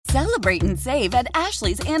Celebrate and save at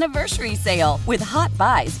Ashley's Anniversary Sale. With Hot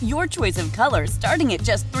Buys, your choice of colors starting at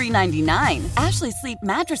just $3.99. Ashley Sleep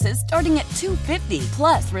mattresses starting at $2.50.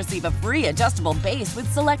 Plus, receive a free adjustable base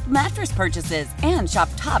with select mattress purchases. And shop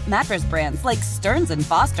top mattress brands like Stearns &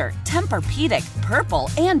 Foster, Tempur-Pedic, Purple,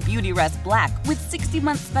 and Beautyrest Black with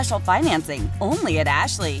 60-month special financing. Only at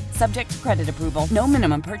Ashley. Subject to credit approval. No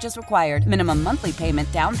minimum purchase required. Minimum monthly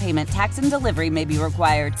payment, down payment, tax, and delivery may be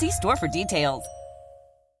required. See store for details.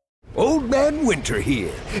 Old Man Winter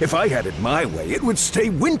here. If I had it my way, it would stay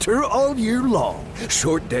winter all year long.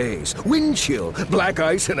 Short days, wind chill, black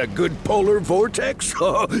ice, and a good polar vortex.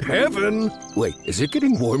 Oh, heaven. Wait, is it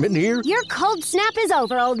getting warm in here? Your cold snap is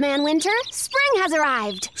over, Old Man Winter. Spring has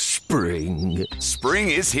arrived. Spring.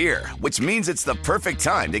 Spring is here, which means it's the perfect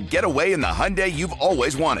time to get away in the Hyundai you've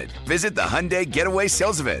always wanted. Visit the Hyundai Getaway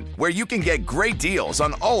Sales Event, where you can get great deals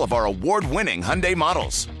on all of our award-winning Hyundai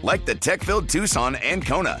models, like the tech-filled Tucson and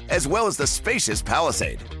Kona, as well as the spacious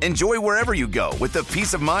Palisade. Enjoy wherever you go with the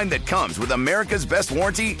peace of mind that comes with America's best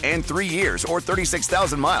warranty and 3 years or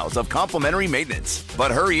 36,000 miles of complimentary maintenance.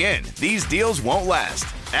 But hurry in, these deals won't last.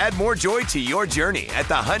 Add more joy to your journey at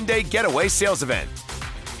the Hyundai Getaway Sales Event.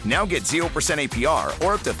 Now get 0% APR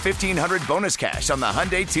or up to $1,500 bonus cash on the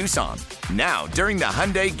Hyundai Tucson. Now, during the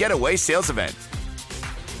Hyundai Getaway Sales Event.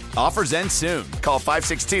 Offers end soon. Call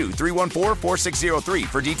 562-314-4603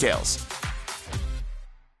 for details.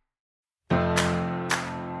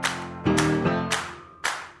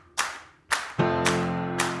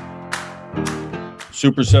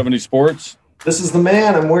 Super 70 Sports. This is the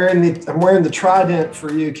man. I'm wearing the trident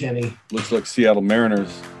for you, Kenny. Looks like Seattle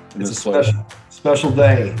Mariners. It's a special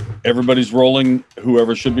day. Everybody's rolling,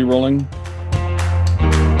 whoever should be rolling.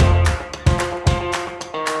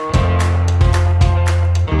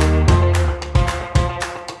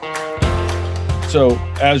 So,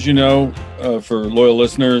 as you know, for loyal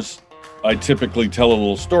listeners, I typically tell a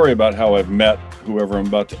little story about how I've met whoever I'm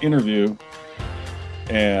about to interview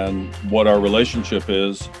and what our relationship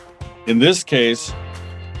is. In this case,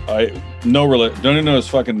 don't even know his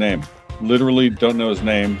fucking name. Literally don't know his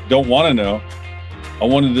name. Don't want to know. I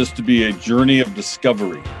wanted this to be a journey of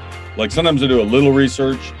discovery. Like sometimes I do a little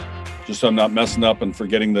research just so I'm not messing up and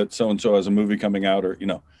forgetting that so-and-so has a movie coming out or,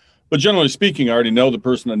 But generally speaking, I already know the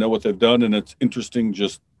person, I know what they've done, and it's interesting.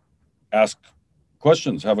 Just ask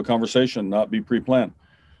questions, have a conversation, not be pre-planned.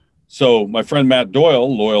 So my friend Matt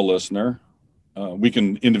Doyle, loyal listener, we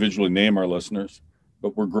can individually name our listeners,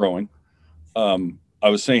 but we're growing. I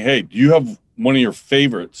was saying, hey, do you have one of your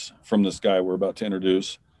favorites from this guy we're about to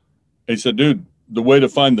introduce? And he said, dude, the way to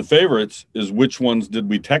find the favorites is which ones did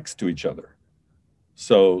we text to each other?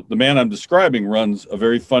 So the man I'm describing runs a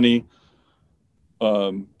very funny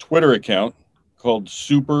Twitter account called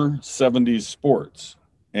Super 70s Sports.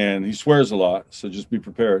 And he swears a lot, so just be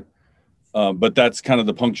prepared. But that's kind of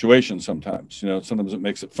the punctuation sometimes. Sometimes it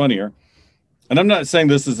makes it funnier. And I'm not saying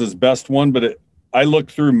this is his best one, but I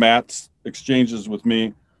looked through Matt's exchanges with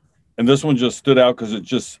me, and this one just stood out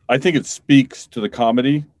because I think it speaks to the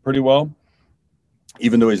comedy pretty well,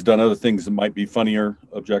 even though he's done other things that might be funnier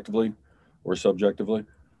objectively or subjectively.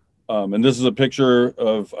 And this is a picture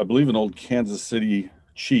of, I believe, an old Kansas City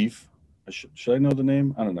Chief. Should I know the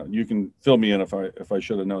name? I don't know. You can fill me in if I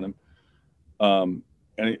should have known him. And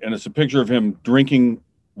it's a picture of him drinking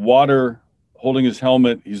water, holding his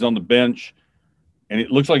helmet. He's on the bench, and it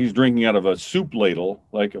looks like he's drinking out of a soup ladle,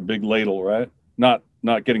 like a big ladle, right? Not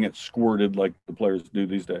getting it squirted like the players do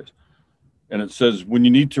these days. And it says, when you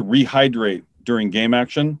need to rehydrate during game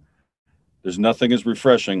action, there's nothing as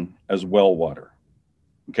refreshing as well water.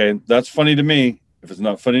 Okay, that's funny to me. If it's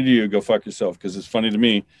not funny to you, go fuck yourself, because it's funny to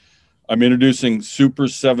me. I'm introducing Super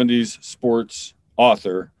 70s Sports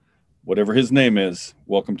author, whatever his name is.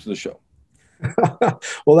 Welcome to the show.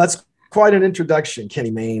 Well, that's quite an introduction, Kenny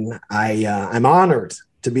Mayne. I'm honored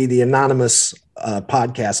to be the anonymous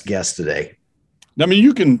podcast guest today. I mean,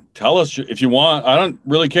 you can tell us if you want. I don't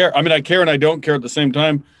really care. I mean, I care and I don't care at the same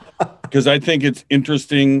time, because I think it's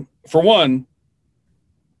interesting. For one,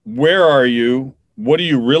 where are you? What do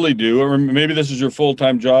you really do? Or maybe this is your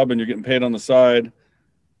full-time job and you're getting paid on the side.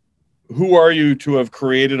 Who are you to have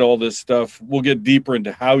created all this stuff? We'll get deeper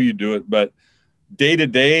into how you do it, but day to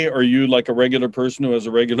day, are you like a regular person who has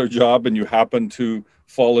a regular job and you happen to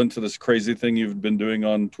fall into this crazy thing you've been doing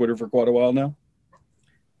on Twitter for quite a while now?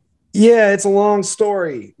 Yeah, it's a long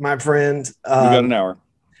story, my friend. We got an hour.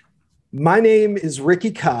 My name is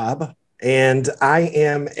Ricky Cobb, and I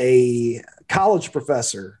am a college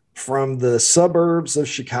professor from the suburbs of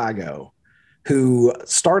Chicago who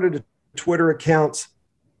started a Twitter account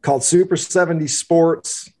called Super 70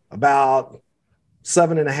 Sports about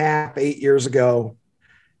 7.5, 8 years ago.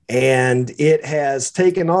 and it has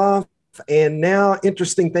taken off. And now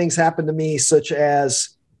interesting things happen to me, such as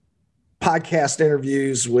podcast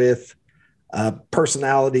interviews with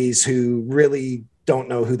personalities who really don't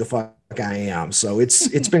know who the fuck I am. So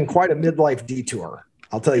it's been quite a midlife detour.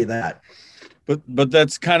 I'll tell you that. But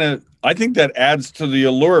that's kind of, I think that adds to the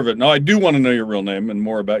allure of it. Now, I do want to know your real name and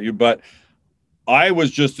more about you, but I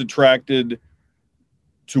was just attracted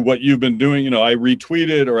to what you've been doing. You know, I retweet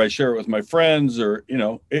it or I share it with my friends, or, you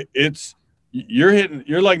know,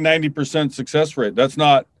 you're like 90% success rate. That's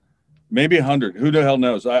not, maybe 100. Who the hell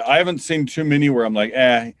knows? I haven't seen too many where I'm like,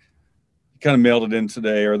 kind of mailed it in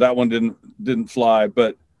today, or that one didn't fly.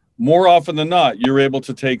 But more often than not, you're able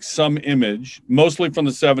to take some image, mostly from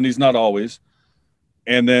the 70s, not always,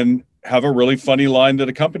 and then have a really funny line that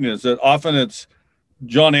accompanies it. Often it's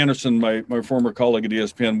John Anderson, my former colleague at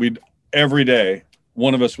ESPN. Every day,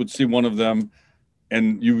 one of us would see one of them,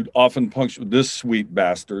 and you would often punctuate this sweet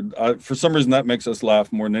bastard. For some reason, that makes us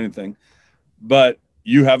laugh more than anything. But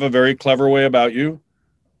you have a very clever way about you,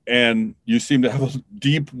 and you seem to have a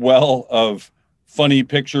deep well of funny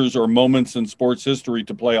pictures or moments in sports history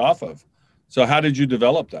to play off of. So how did you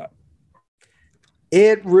develop that?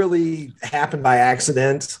 It really happened by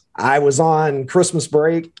accident. I was on Christmas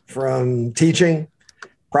break from teaching,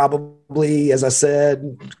 probably, as I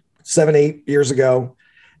said, 7-8 years ago.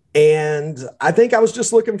 And I think I was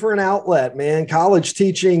just looking for an outlet, man. College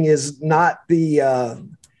teaching is not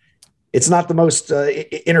it's not the most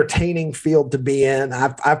entertaining field to be in.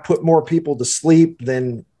 I've put more people to sleep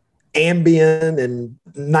than Ambien and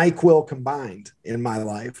NyQuil combined in my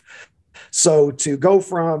life. So to go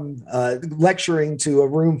from lecturing to a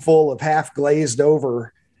room full of half glazed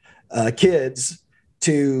over kids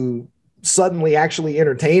to suddenly actually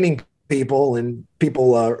entertaining people, and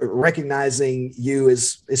people recognizing you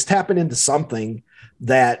is tapping into something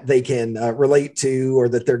that they can relate to, or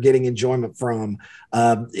that they're getting enjoyment from.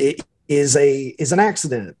 It is an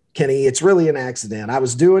accident, Kenny. It's really an accident. I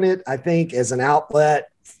was doing it, I think, as an outlet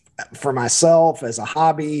for myself, as a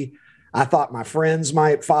hobby. I thought my friends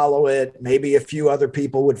might follow it. Maybe a few other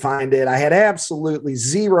people would find it. I had absolutely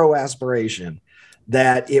zero aspiration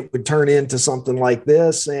that it would turn into something like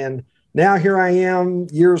this. And now here I am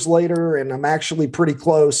years later, and I'm actually pretty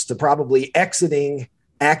close to probably exiting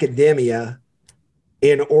academia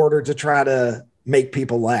in order to try to make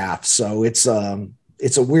people laugh. So it's a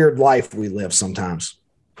weird life we live sometimes.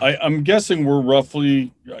 I'm guessing you're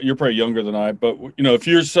probably younger than I, but you know, if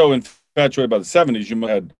you're so infatuated by the 70s, you might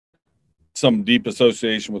have had some deep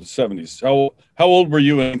association with the 70s. How old were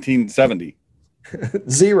you in 1970?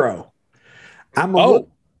 Zero. I'm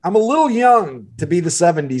a little young to be the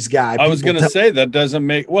 70s guy. I was going to say that doesn't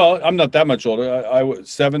make, well, I'm not that much older. I was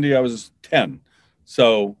 70, I was 10.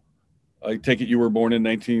 So I take it you were born in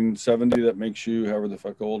 1970. That makes you however the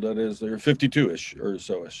fuck old that is. You're 52-ish or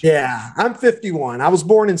so-ish. Yeah, I'm 51. I was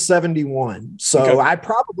born in 71. So okay. I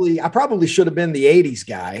probably should have been the 80s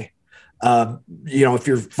guy, you know, if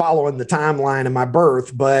you're following the timeline of my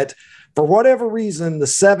birth. But for whatever reason, the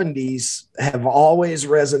 70s have always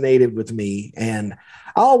resonated with me. And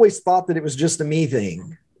I always thought that it was just a me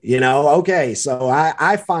thing, you know? Okay, so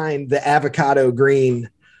I find the avocado green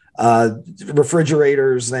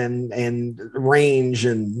refrigerators and range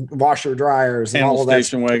and washer dryers and all of that.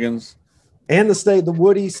 Station wagons. And the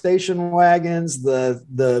Woody station wagons,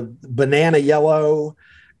 the banana yellow,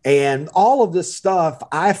 and all of this stuff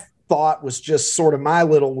I thought was just sort of my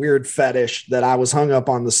little weird fetish that I was hung up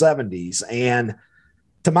on the 70s. And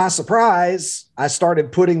to my surprise, I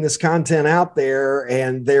started putting this content out there,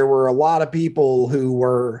 and there were a lot of people who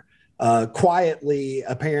were quietly,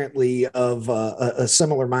 apparently, of a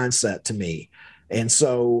similar mindset to me. And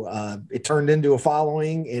so it turned into a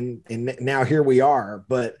following, and now here we are.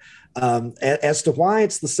 But as to why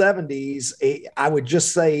it's the 70s, I would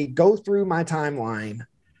just say go through my timeline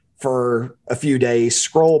for a few days,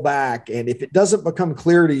 scroll back, and if it doesn't become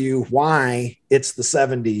clear to you why it's the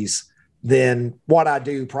 70s, then what I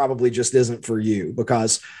do probably just isn't for you.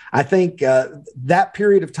 Because I think that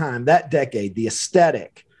period of time, that decade, the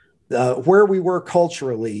aesthetic, where we were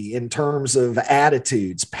culturally in terms of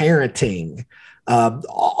attitudes, parenting,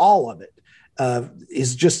 all of it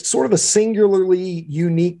is just sort of a singularly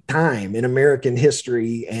unique time in American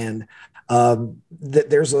history. And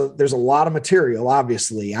there's a lot of material,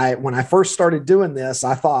 obviously. When I first started doing this,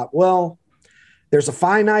 I thought, well, there's a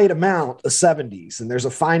finite amount of 70s and there's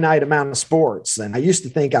a finite amount of sports. And I used to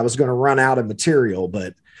think I was going to run out of material,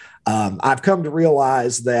 but I've come to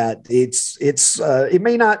realize that it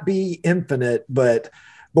may not be infinite, but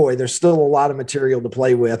boy, there's still a lot of material to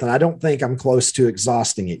play with. And I don't think I'm close to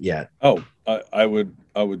exhausting it yet. Oh, I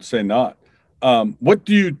would say not. What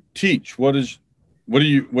do you teach? What's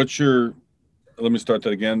your, let me start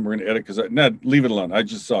that again. We're going to edit because Ned, leave it alone. I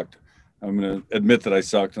just sucked. I'm going to admit that I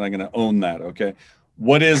sucked, and I'm going to own that. Okay.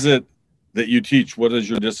 What is it that you teach? What is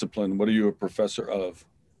your discipline? What are you a professor of?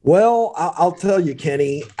 Well, I'll tell you,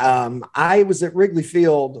 Kenny. I was at Wrigley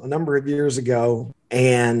Field a number of years ago,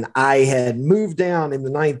 and I had moved down in the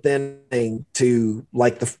ninth inning to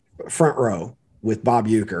like the front row with Bob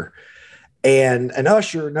Uecker. And an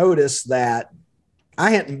usher noticed that I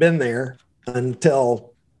hadn't been there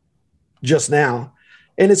until just now.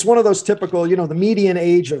 And it's one of those typical, the median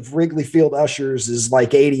age of Wrigley Field ushers is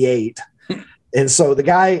like 88. And so the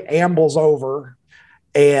guy ambles over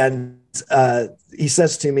and he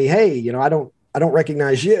says to me, "Hey, I don't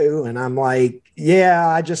recognize you." And I'm like, "Yeah,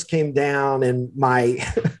 I just came down." And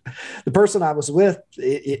the person I was with,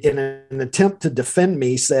 in an attempt to defend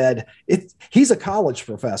me, said, "He's a college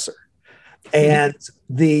professor." And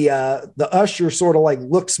the usher sort of like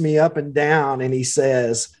looks me up and down, and he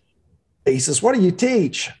says, "What do you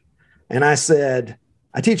teach?" And I said,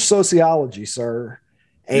 "I teach sociology, sir."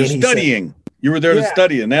 And you're studying. You were there to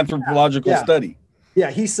study an anthropological study. Yeah,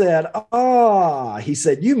 he said,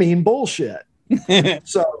 "You mean bullshit."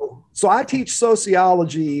 So I teach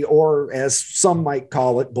sociology, or as some might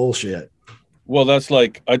call it, bullshit. Well, that's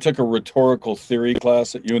like, I took a rhetorical theory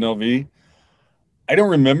class at UNLV. I don't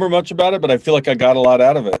remember much about it, but I feel like I got a lot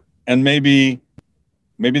out of it. And maybe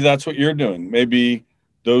that's what you're doing. Maybe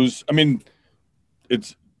it's,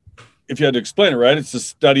 if you had to explain it, right? It's the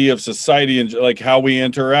study of society and like how we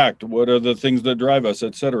interact. What are the things that drive us,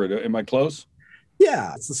 et cetera. Am I close?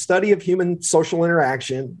 Yeah, it's the study of human social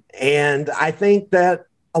interaction. And I think that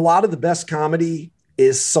a lot of the best comedy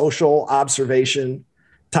is social observation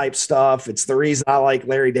type stuff. It's the reason I like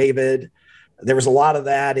Larry David. There was a lot of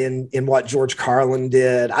that in what George Carlin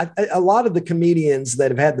did. A lot of the comedians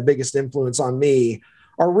that have had the biggest influence on me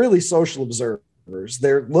are really social observers.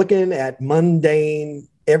 They're looking at mundane,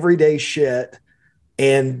 everyday shit,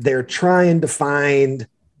 and they're trying to find,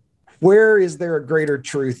 where is there a greater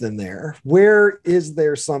truth in there? Where is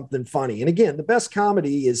there something funny? And again, the best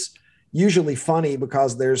comedy is usually funny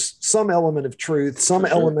because there's some element of truth, some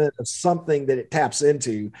element of something that it taps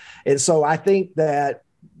into. And so I think that,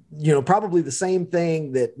 probably the same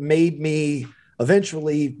thing that made me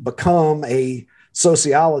eventually become a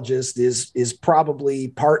sociologist is probably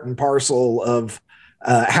part and parcel of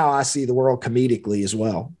how I see the world comedically as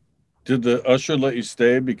well. Did the usher let you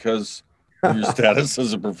stay because of your status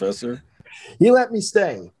as a professor? He let me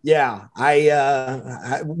stay. Yeah.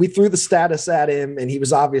 We threw the status at him, and he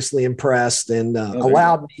was obviously impressed, and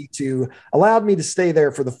allowed me to stay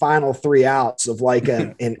there for the final 3 outs of like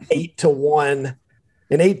an 8-1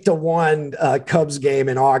 Cubs game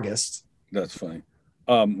in August. That's funny.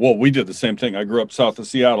 Well, we did the same thing. I grew up south of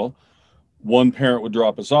Seattle. One parent would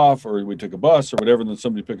drop us off, or we took a bus or whatever, and then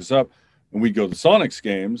somebody pick us up, and we'd go to the Sonics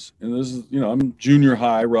games. And this is, I'm junior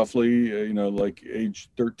high, roughly, like age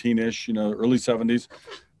 13-ish, early 70s.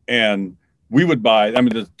 And we would buy,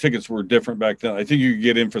 the tickets were different back then. I think you could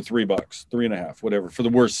get in for $3, $3.50, whatever, for the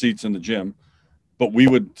worst seats in the gym. But we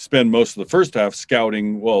would spend most of the first half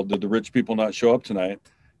scouting, well, did the rich people not show up tonight?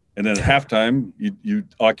 And then at halftime, you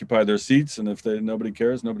occupy their seats. And if nobody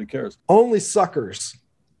cares, nobody cares. Only suckers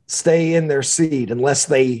stay in their seat unless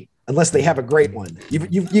they have a great one.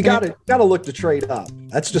 You gotta look to trade up.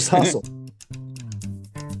 That's just hustle.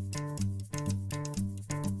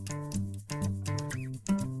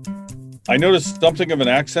 I noticed something of an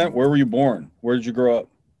accent. Where were you born? Where did you grow up?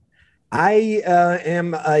 I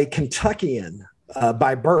am a Kentuckian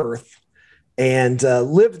by birth, and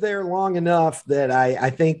lived there long enough that I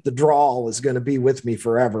think the drawl is going to be with me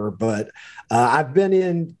forever. But I've been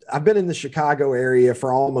in the Chicago area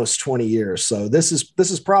for almost 20 years. So this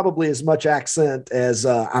is probably as much accent as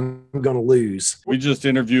I'm going to lose. We just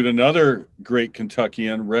interviewed another great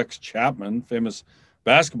Kentuckian, Rex Chapman, famous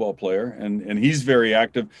basketball player, and he's very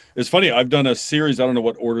active. It's funny. I've done a series. I don't know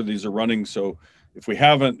what order these are running. So if we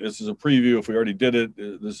haven't, this is a preview. If we already did it,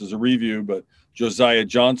 this is a review. But Josiah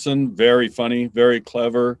Johnson, very funny, very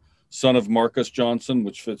clever, son of Marcus Johnson,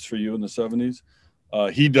 which fits for you in the 70s.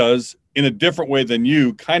 He does, in a different way than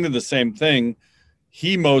you, kind of the same thing.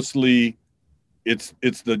 He mostly, it's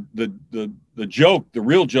the joke. The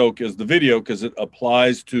real joke is the video because it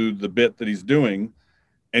applies to the bit that he's doing.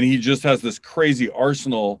 And he just has this crazy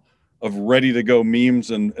arsenal of ready to go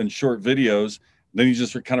memes and short videos. Then he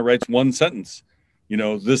just kind of writes one sentence.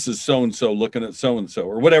 This is so-and-so looking at so-and-so,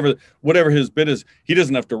 or whatever his bit is. He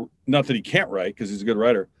doesn't have to, not that he can't write because he's a good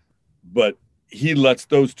writer, but he lets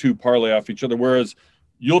those two parlay off each other. Whereas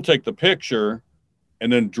you'll take the picture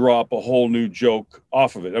and then drop a whole new joke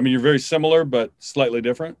off of it. I mean, you're very similar, but slightly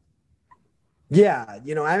different. Yeah.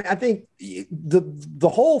 You know, I think the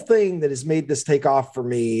whole thing that has made this take off for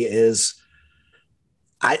me is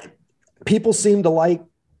people seem to like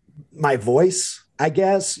my voice, I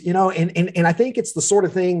guess, you know, and I think it's the sort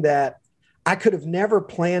of thing that I could have never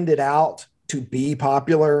planned it out to be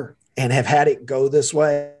popular and have had it go this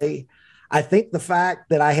way. I think the fact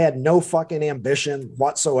that I had no fucking ambition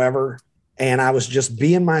whatsoever and I was just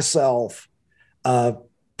being myself,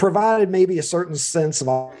 provided maybe a certain sense of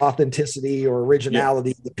authenticity or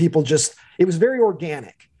originality that people just, it was very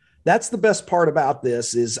organic. That's the best part about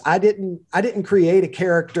this is I didn't create a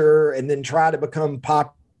character and then try to become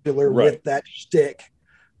popular with that shtick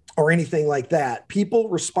or anything like that. People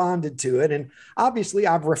responded to it. And obviously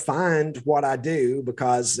I've refined what I do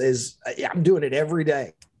because I'm doing it every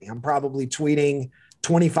day. I'm probably tweeting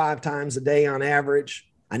 25 times a day on average.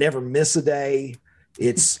 I never miss a day.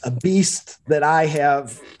 It's a beast that I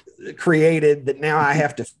have created that now I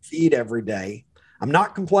have to feed every day. I'm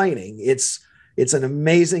not complaining. It's an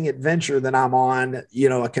amazing adventure that I'm on, you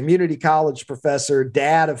know, a community college professor,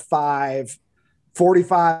 dad of 5,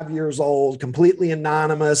 45 years old, completely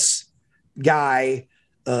anonymous guy,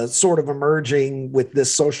 sort of emerging with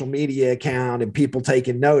this social media account and people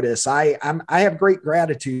taking notice. I have great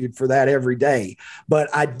gratitude for that every day, but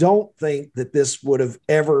I don't think that this would have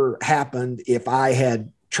ever happened if I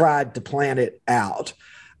had tried to plan it out.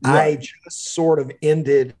 Right. I just sort of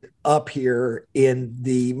ended up here in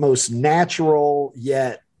the most natural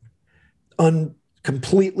yet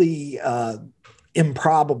completely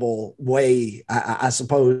improbable way, I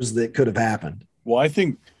suppose, that could have happened. Well,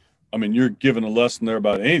 I mean, you're giving a lesson there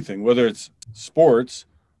about anything, whether it's sports.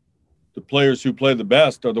 The players who play the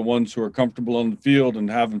best are the ones who are comfortable on the field and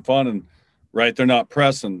having fun and right. They're not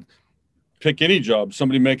pressing. Pick any job,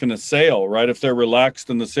 somebody making a sale, right? If they're relaxed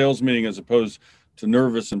in the sales meeting as opposed to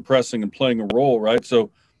nervous and pressing and playing a role, right? So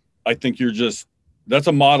I think that's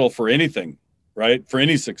a model for anything, right? For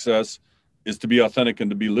any success is to be authentic and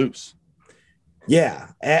to be loose.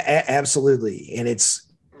 Yeah, absolutely. And it's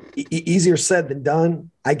easier said than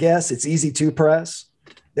done, I guess. It's easy to press.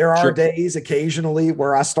 There are days occasionally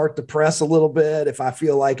where I start to press a little bit if I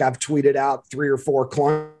feel like I've tweeted out 3 or 4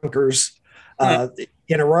 clunkers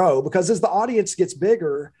in a row, because as the audience gets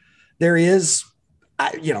bigger, there is,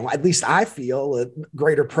 you know, at least I feel a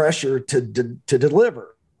greater pressure to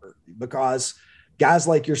deliver, because guys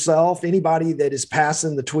like yourself, anybody that is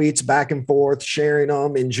passing the tweets back and forth, sharing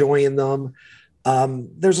them, enjoying them,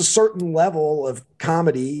 there's a certain level of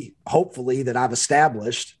comedy, hopefully, that I've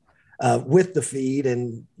established with the feed,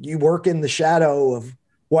 and you work in the shadow of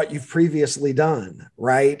what you've previously done,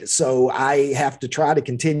 right? So I have to try to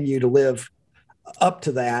continue to live up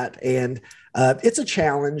to that, and it's a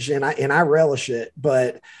challenge, and I relish it.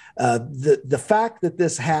 But the fact that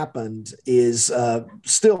this happened is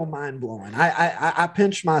still mind blowing. I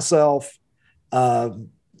pinch myself,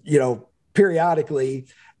 you know, periodically.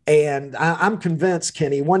 And I'm convinced,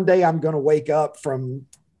 Kenny, one day I'm going to wake up from,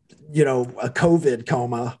 you know, a COVID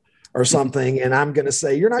coma or something. And I'm going to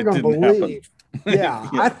say, you're not going to believe. Yeah,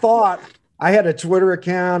 I thought I had a Twitter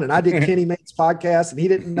account and I did Kenny Mayne's podcast and he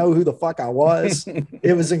didn't know who the fuck I was.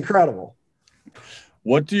 It was incredible.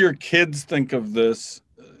 What do your kids think of this,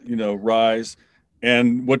 you know, rise?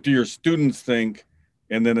 And what do your students think?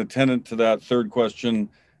 And then attendant to that third question,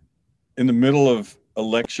 in the middle of a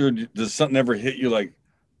lecture, does something ever hit you like,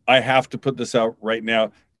 I have to put this out right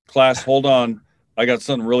now? Class, hold on. I got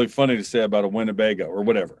something really funny to say about a Winnebago or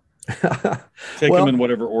whatever. Take them in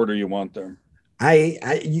whatever order you want there. I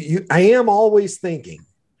am always thinking,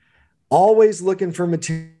 always looking for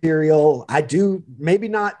material. I do, maybe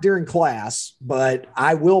not during class, but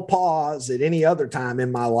I will pause at any other time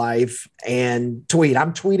in my life and tweet.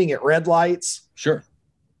 I'm tweeting at red lights. Sure.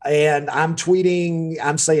 And I'm tweeting,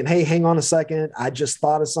 I'm saying, hey, hang on a second. I just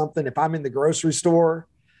thought of something. If I'm in the grocery store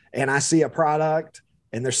and I see a product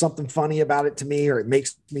and there's something funny about it to me, or it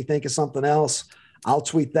makes me think of something else, I'll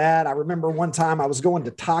tweet that. I remember one time I was going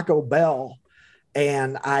to Taco Bell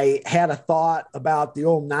and I had a thought about the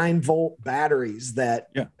old 9-volt batteries that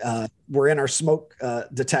were in our smoke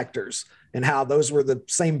detectors, and how those were the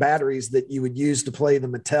same batteries that you would use to play the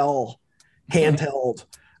Mattel handheld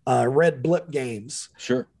red blip games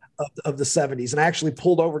of the 70s. And I actually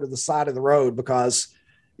pulled over to the side of the road because,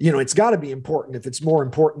 you know, it's got to be important if it's more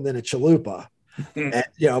important than a chalupa. And,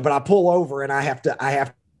 you know, but I pull over and I have to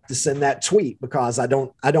send that tweet because I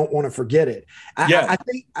don't want to forget it. I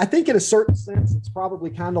think in a certain sense, it's probably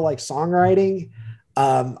kind of like songwriting.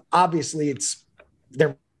 Obviously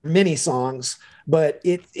they're many songs, but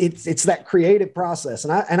it's that creative process.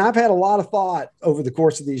 And I've had a lot of thought over the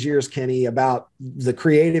course of these years, Kenny, about the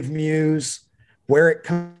creative muse, where it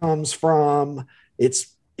comes from.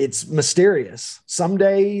 It's mysterious. Some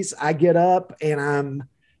days I get up and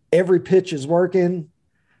every pitch is working.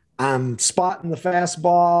 I'm spotting the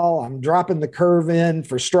fastball. I'm dropping the curve in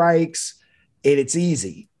for strikes, and it's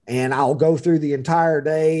easy. And I'll go through the entire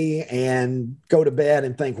day and go to bed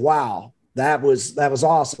and think, wow, that was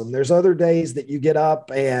awesome. There's other days that you get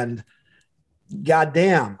up and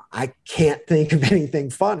goddamn, I can't think of anything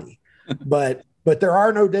funny, but there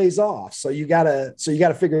are no days off. So you gotta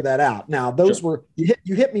figure that out. Now those were,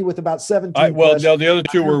 you hit me with about 17. Well, now the other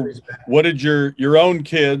two were, what did your own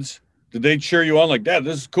kids, did they cheer you on like, Dad,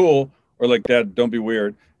 this is cool? Or like, Dad, don't be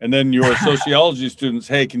weird. And then your sociology students,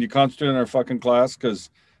 hey, can you concentrate on our fucking class? Cause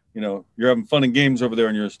you're having fun and games over there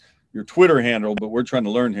on your Twitter handle, but we're trying to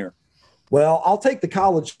learn here. Well, I'll take the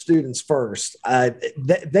college students first.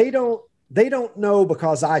 They don't know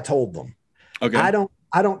because I told them. Okay.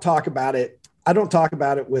 I don't talk about it. I don't talk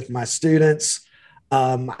about it with my students.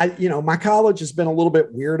 My college has been a little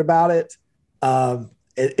bit weird about it.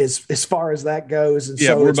 As far as that goes. And yeah,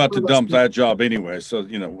 so we're about to dump that job anyway. So,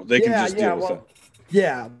 they can just deal with that.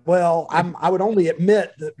 Yeah. Well, I would only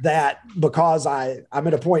admit that because I'm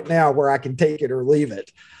at a point now where I can take it or leave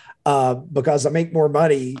it, because I make more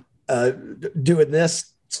money doing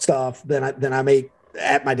this stuff than I make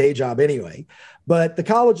at my day job anyway. But the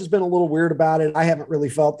college has been a little weird about it. I haven't really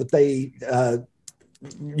felt that they,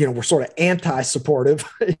 were sort of anti-supportive.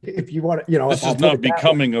 If you want to, this is not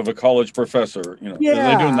becoming of a college professor. Yeah, are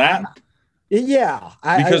they doing that? Yeah,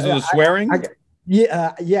 because of the swearing.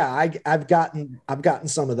 I've gotten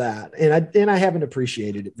some of that, and I haven't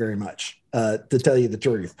appreciated it very much, to tell you the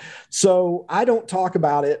truth. So I don't talk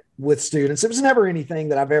about it with students. It was never anything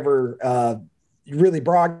that I've ever really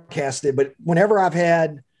broadcasted, but whenever I've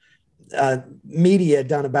had media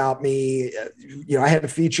done about me, I had a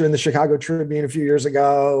feature in the Chicago Tribune a few years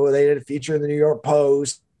ago. They did a feature in the New York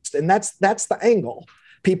Post, and that's the angle.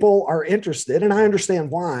 People are interested, and I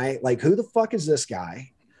understand why. Like, who the fuck is this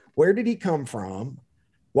guy? Where did he come from?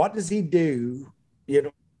 What does he do?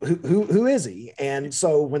 Who is he? And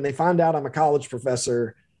so when they find out I'm a college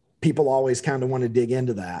professor, people always kind of want to dig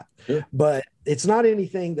into that. Sure. But it's not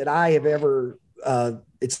anything that I have ever,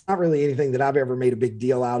 it's not really anything that I've ever made a big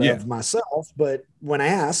deal out of myself. But when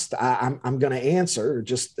asked, I'm going to answer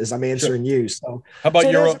just as I'm answering you. So how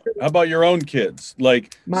about your own kids?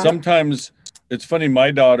 Like sometimes it's funny.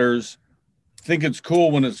 My daughters think it's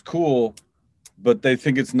cool when it's cool, but they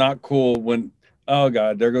think it's not cool when, oh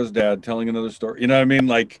God, there goes Dad telling another story. You know what I mean?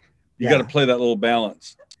 Like you got to play that little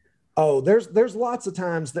balance. Oh, there's lots of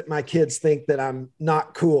times that my kids think that I'm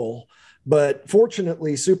not cool, but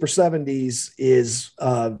fortunately Super 70s is,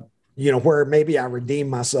 where maybe I redeem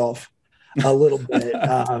myself a little bit.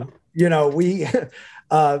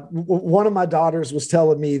 One of my daughters was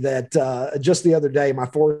telling me that just the other day, my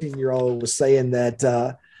 14-year-old was saying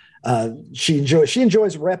that, she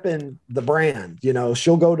enjoys repping the brand.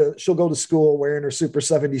 She'll go to school wearing her Super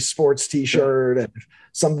 70s sports t-shirt, and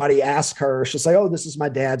somebody asks her, she'll say, oh, this is my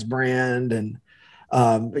dad's brand. And,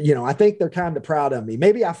 I think they're kind of proud of me.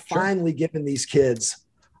 Maybe I've finally given these kids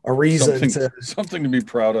a reason something to be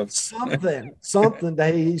proud of. Something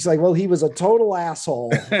that he's like, well, he was a total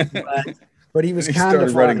asshole, but he was kind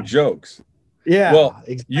of writing jokes. Yeah. Well,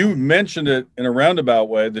 you mentioned it in a roundabout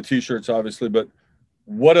way, the t-shirts, obviously, but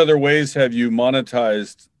what other ways have you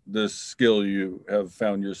monetized this skill you have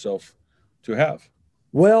found yourself to have?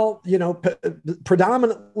 Well,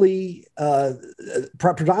 predominantly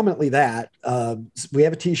that we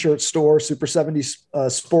have a t-shirt store, Super 70s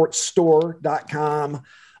sportsstore.com.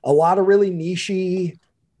 A lot of really niche,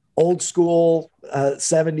 old school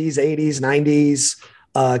 70s, 80s, 90s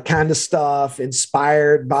kind of stuff,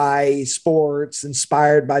 inspired by sports,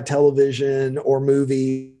 inspired by television or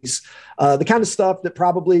movies, the kind of stuff that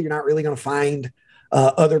probably you're not really going to find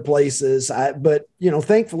other places. But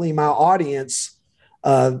thankfully my audience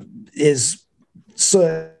is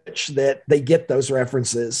such that they get those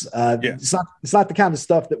references. It's not the kind of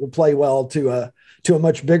stuff that would play well to a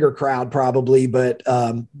much bigger crowd probably, but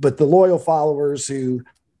the loyal followers who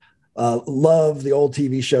love the old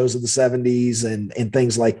TV shows of the 70s and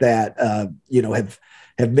things like that,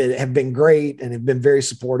 have been great and have been very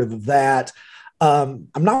supportive of that. I'm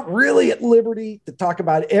not really at liberty to talk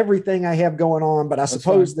about everything I have going on, but I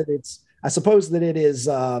suppose that it is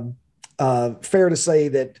fair to say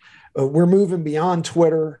that we're moving beyond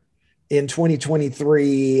Twitter in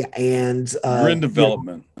 2023 and we're in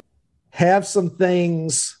development. Have some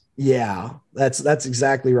things Yeah, that's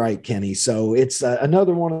exactly right, Kenny. So it's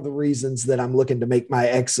another one of the reasons that I'm looking to make my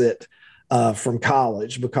exit from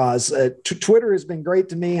college, because Twitter has been great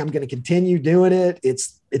to me. I'm going to continue doing it.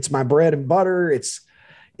 It's my bread and butter. It's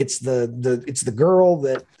the girl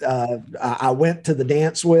that I went to the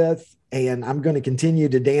dance with, and I'm going to continue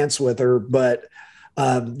to dance with her. But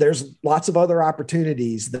there's lots of other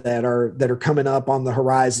opportunities that are coming up on the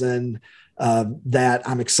horizon that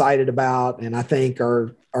I'm excited about, and I think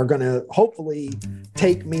are going to hopefully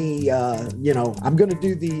take me. I'm going to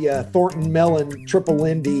do the Thornton Mellon Triple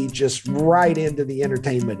Lindy just right into the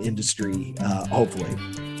entertainment industry. Hopefully,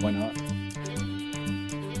 Why not?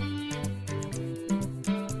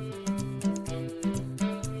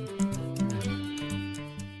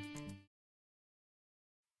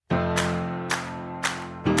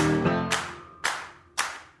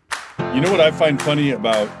 You know what I find funny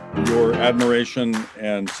about your admiration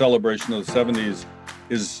and celebration of the 70s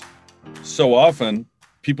is so often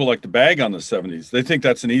people like to bag on the 70s. They think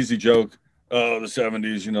that's an easy joke. Oh, the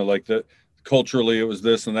 70s, like that culturally it was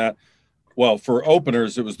this and that. Well, for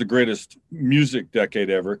openers, it was the greatest music decade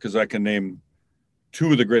ever, because I can name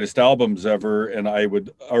two of the greatest albums ever, and I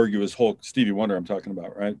would argue his whole Stevie Wonder I'm talking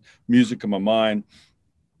about, right? Music of My Mind,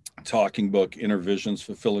 Talking Book, Inner Visions,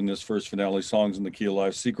 Fulfilling This, First Finale, Songs in the Key of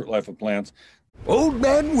Life, Secret Life of Plants. Old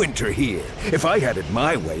Man Winter here. If I had it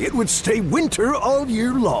my way, it would stay winter all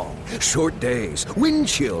year long. Short days, wind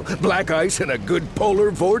chill, black ice, and a good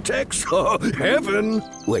polar vortex. Oh, heaven.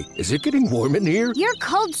 Wait, is it getting warm in here? Your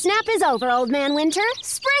cold snap is over, Old Man Winter.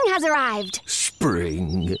 Spring has arrived.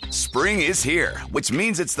 Spring. Spring is here, which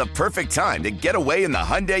means it's the perfect time to get away in the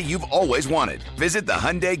Hyundai you've always wanted. Visit the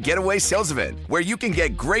Hyundai Getaway Sales Event, where you can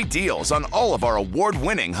get great deals on all of our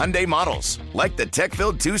award-winning Hyundai models, like the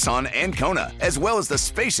tech-filled Tucson and Kona, as well as the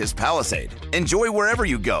spacious Palisade. Enjoy wherever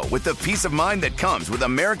you go with the peace of mind that comes with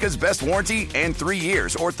America's best warranty and 3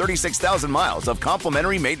 years or 36,000 miles of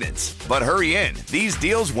complimentary maintenance. But hurry in, these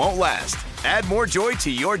deals won't last. Add more joy to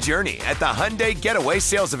your journey at the Hyundai Getaway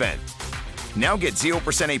Sales Event. Now get 0%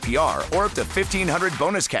 APR or up to $1,500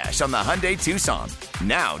 bonus cash on the Hyundai Tucson.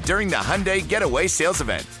 Now, during the Hyundai Getaway Sales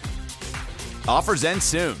Event. Offers end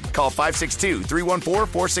soon. Call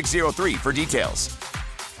 562-314-4603 for details.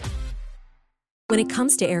 When it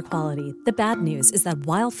comes to air quality, the bad news is that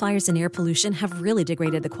wildfires and air pollution have really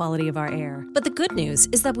degraded the quality of our air. But the good news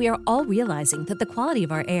is that we are all realizing that the quality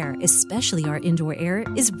of our air, especially our indoor air,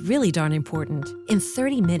 is really darn important. In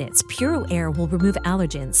 30 minutes, Puro Air will remove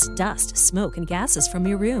allergens, dust, smoke, and gases from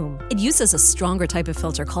your room. It uses a stronger type of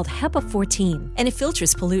filter called HEPA 14, and it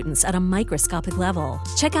filters pollutants at a microscopic level.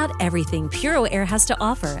 Check out everything Puro Air has to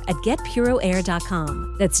offer at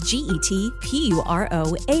getpuroair.com. That's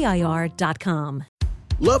GetPuroAir.com.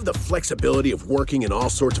 Love the flexibility of working in all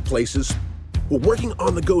sorts of places? Well, working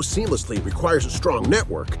on the go seamlessly requires a strong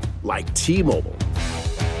network like T-Mobile.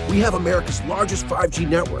 We have America's largest 5G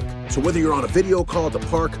network, so whether you're on a video call at the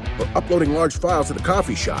park or uploading large files at a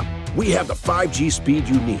coffee shop, we have the 5G speed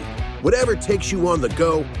you need. Whatever takes you on the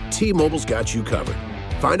go, T-Mobile's got you covered.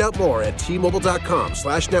 Find out more at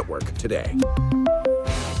T-Mobile.com/network today.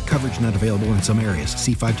 Coverage not available in some areas.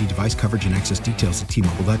 See 5G device coverage and access details at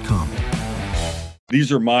T-Mobile.com.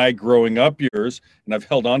 These are my growing up years, and I've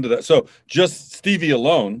held on to that. So just Stevie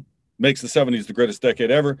alone makes the 70s the greatest decade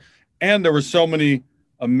ever. And there were so many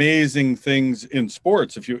amazing things in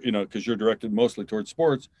sports, because you're directed mostly towards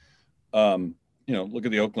sports. Look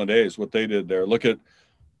at the Oakland A's, what they did there. Look at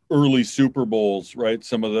early Super Bowls, right?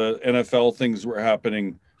 Some of the NFL things were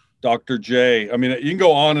happening. Dr. J. I mean, you can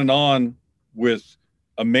go on with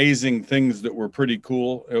amazing things that were pretty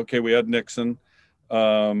cool. Okay, we had Nixon.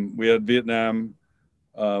 We had Vietnam.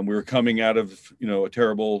 We were coming out of, a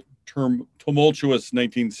terrible, tumultuous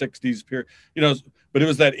 1960s period, but it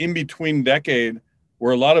was that in-between decade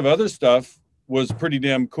where a lot of other stuff was pretty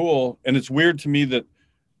damn cool. And it's weird to me that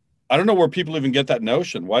I don't know where people even get that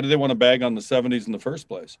notion. Why do they want to bag on the 70s in the first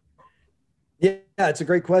place? Yeah, it's a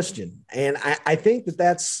great question. And I think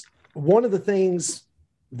that's one of the things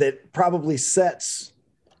that probably sets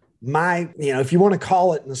if you want to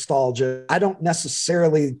call it nostalgia. I don't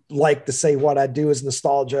necessarily like to say what I do is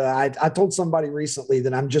nostalgia. I told somebody recently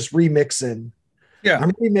that I'm just remixing. Yeah.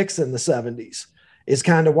 I'm remixing the 70s is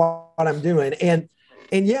kind of what I'm doing. And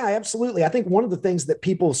yeah, absolutely. I think one of the things that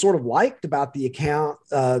people sort of liked about the account,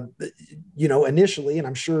 initially, and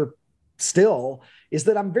I'm sure still, is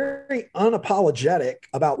that I'm very unapologetic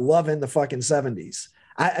about loving the fucking 70s.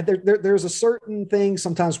 There's a certain thing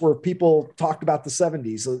sometimes where people talked about the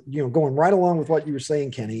 70s, going right along with what you were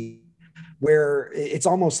saying, Kenny, where it's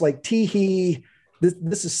almost like tee-hee,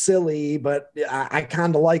 this is silly, but I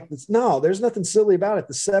kind of like this. No, there's nothing silly about it.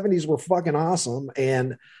 The 70s were fucking awesome.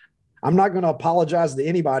 And I'm not going to apologize to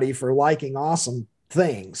anybody for liking awesome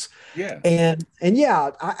things. Yeah. And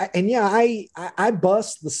I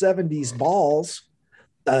bust the 70s balls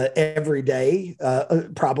every day,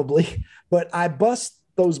 probably, but I bust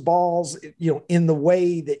those balls, in the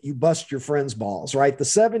way that you bust your friends' balls, right? The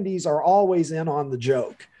 70s are always in on the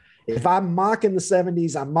joke. If I'm mocking the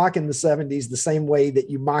 70s, I'm mocking the 70s the same way that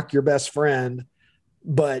you mock your best friend,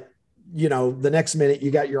 but the next minute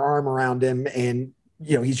you got your arm around him and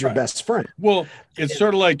he's your best friend. Well, it's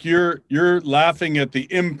sort of like you're laughing at the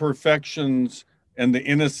imperfections and the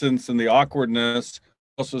innocence and the awkwardness,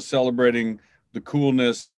 also celebrating the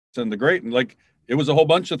coolness and the great. And like, it was a whole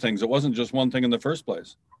bunch of things. It wasn't just one thing in the first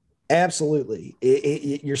place. Absolutely.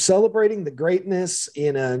 You're celebrating the greatness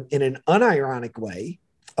in an unironic way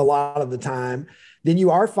a lot of the time. Then you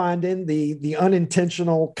are finding the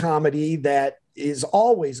unintentional comedy that is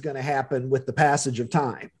always going to happen with the passage of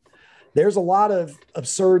time. There's a lot of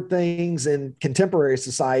absurd things in contemporary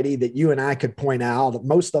society that you and I could point out.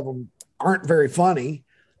 Most of them aren't very funny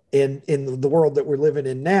in the world that we're living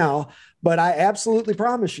in now. But I absolutely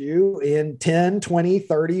promise you, in 10, 20,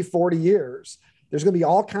 30, 40 years, there's going to be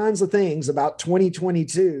all kinds of things about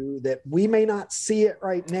 2022 that we may not see it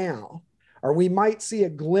right now, or we might see a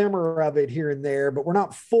glimmer of it here and there, but we're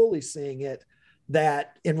not fully seeing it,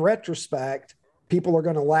 that in retrospect, people are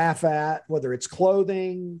going to laugh at, whether it's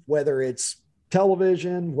clothing, whether it's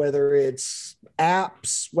television, whether it's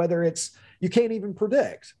apps, whether it's, you can't even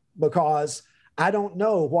predict, because I don't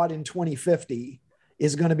know what in 2050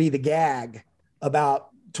 is going to be the gag about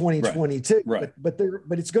 2022, right. But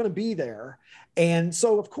it's going to be there. And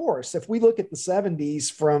so, of course, if we look at the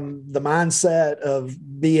 70s from the mindset of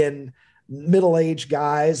being middle-aged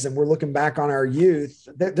guys and we're looking back on our youth,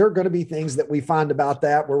 there are going to be things that we find about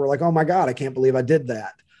that where we're like, oh my God, I can't believe I did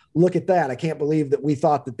that. Look at that. I can't believe that we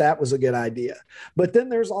thought that was a good idea. But then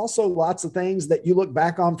there's also lots of things that you look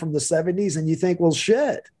back on from the 70s and you think, well,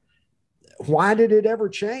 shit, why did it ever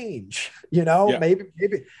change? Maybe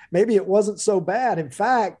it wasn't so bad. In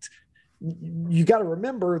fact, you got to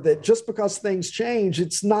remember that just because things change,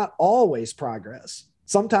 it's not always progress.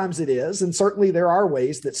 Sometimes it is. And certainly there are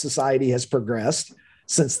ways that society has progressed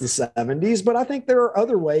since the 70s, but I think there are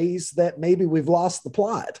other ways that maybe we've lost the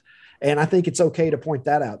plot. And I think it's okay to point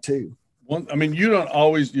that out too.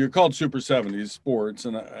 You're called Super 70s Sports,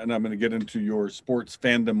 and I'm going to get into your sports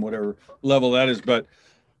fandom, whatever level that is, but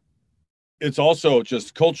it's also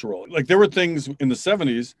just cultural. Like, there were things in the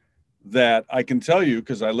 70s that I can tell you,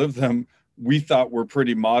 because I lived them, we thought were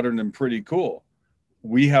pretty modern and pretty cool.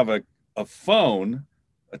 We have a phone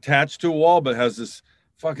attached to a wall, but has this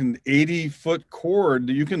fucking 80-foot cord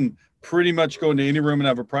that you can pretty much go into any room and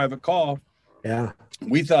have a private call. Yeah.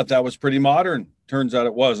 We thought that was pretty modern. Turns out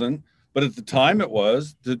it wasn't. But at the time it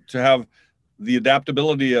was, to have the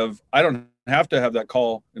adaptability of, I don't have to have that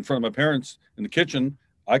call in front of my parents in the kitchen.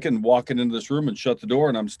 I can walk into this room and shut the door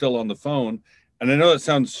and I'm still on the phone. And I know that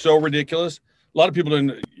sounds so ridiculous. A lot of people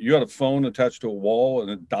didn't. You had a phone attached to a wall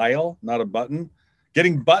and a dial, not a button.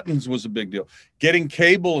 Getting buttons was a big deal. Getting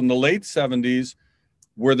cable in the late 70s,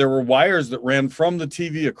 where there were wires that ran from the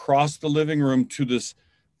TV across the living room to this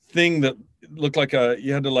thing that looked like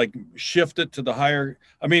you had to like shift it to the higher.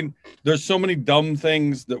 I mean, there's so many dumb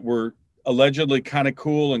things that were allegedly kind of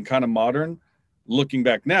cool and kind of modern. Looking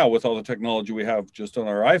back now with all the technology we have just on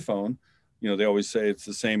our iPhone, they always say it's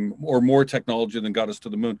the same or more technology than got us to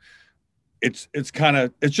the moon. It's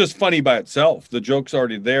just funny by itself. The joke's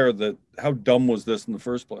already there that how dumb was this in the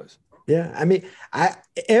first place? Yeah. I mean,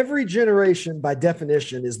 every generation by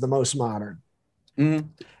definition is the most modern. Mm-hmm.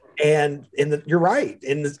 And you're right.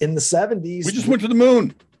 In the 70s, we just went to the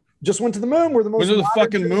moon. We're the most. Went to the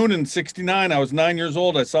fucking moon in '69. I was 9 years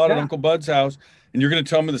old. I saw it at Uncle Bud's house. And you're going to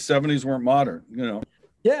tell me the 70s weren't modern,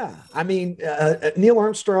 Yeah. I mean, Neil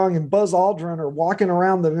Armstrong and Buzz Aldrin are walking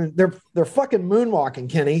around they're fucking moonwalking,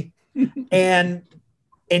 Kenny. and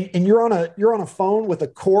you're on a phone with a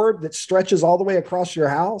cord that stretches all the way across your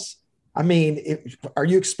house. I mean, are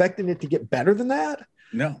you expecting it to get better than that?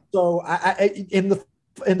 No. So and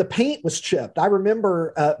the paint was chipped. I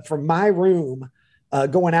remember from my room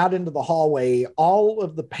going out into the hallway, all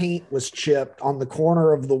of the paint was chipped on the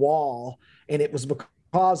corner of the wall. And it was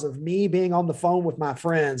because of me being on the phone with my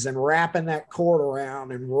friends and wrapping that cord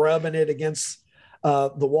around and rubbing it against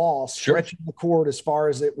the wall, stretching the cord as far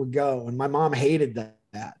as it would go. And my mom hated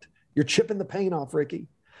that. You're chipping the paint off, Ricky.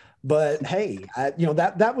 But hey,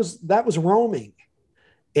 that was roaming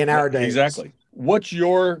in our days. Exactly. What's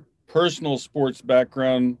your personal sports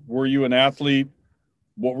background? Were you an athlete?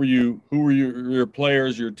 Who were your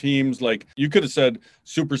players, your teams? Like, you could have said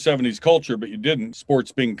Super 70s culture, but you didn't.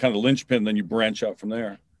 Sports being kind of linchpin, then you branch out from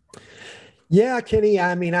there. Yeah, Kenny.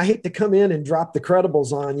 I mean, I hate to come in and drop the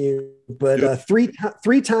credibles on you, but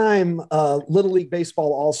three-time Little League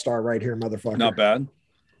Baseball All-Star right here, motherfucker. Not bad.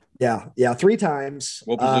 Yeah, 3 times.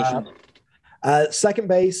 What position? Second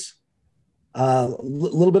base,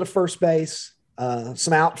 little bit of first base,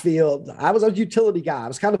 some outfield. I was a utility guy. I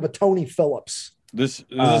was kind of a Tony Phillips. This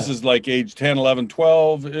is like age 10, 11,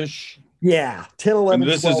 12-ish? Yeah, 10, 11,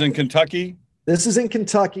 and this 12. is in Kentucky? This is in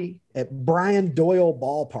Kentucky at Brian Doyle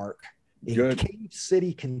Ballpark in Good. Cave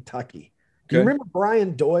City, Kentucky. Do you remember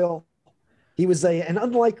Brian Doyle? He was an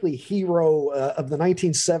unlikely hero of the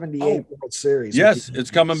 1978 World Series. Yes,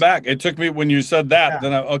 it's coming back. It took me, when you said that,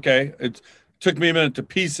 then it took me a minute to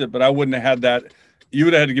piece it, but I wouldn't have had that. You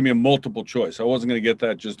would have had to give me a multiple choice. I wasn't going to get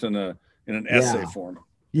that just in an essay form.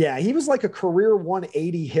 Yeah, he was like a career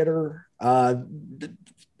 180 hitter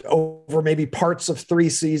over maybe parts of 3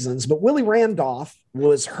 seasons. But Willie Randolph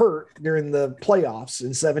was hurt during the playoffs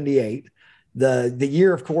in 78. The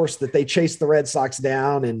year, of course, that they chased the Red Sox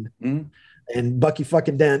down and Bucky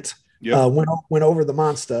fucking Dent went over the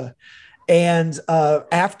monster. And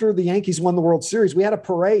after the Yankees won the World Series, we had a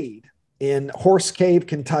parade in Horse Cave,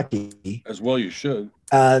 Kentucky. As well you should.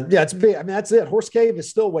 It's big. I mean, that's it. Horse Cave is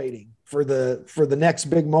still waiting for the next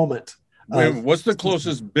big moment. What's the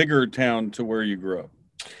closest bigger town to where you grew up?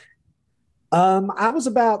 I was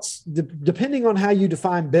about, depending on how you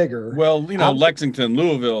define bigger. Well, Lexington,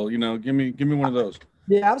 Louisville, give me one of those.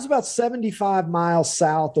 Yeah, I was about 75 miles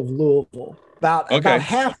south of Louisville, about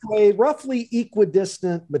halfway, roughly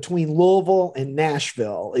equidistant between Louisville and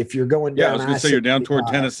Nashville. If you're going down, I was going to say you're down toward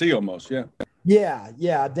Tennessee almost. Yeah,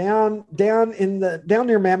 down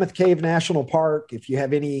near Mammoth Cave National Park. If you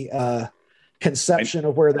have any conception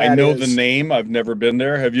of where that is. I know the name. I've never been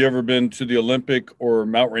there. Have you ever been to the Olympic or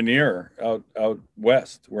Mount Rainier out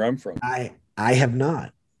west where I'm from? I have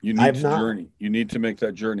not. You need to journey. You need to make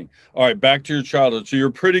that journey. All right, back to your childhood. So you're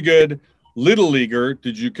a pretty good little leaguer.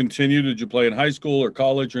 Did you continue? Did you play in high school or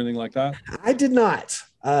college or anything like that? I did not.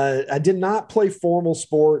 I did not play formal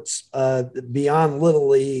sports beyond little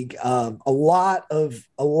league. A lot of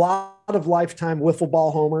lifetime wiffle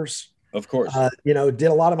ball homers. Of course. Did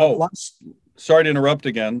a lot of. Sorry to interrupt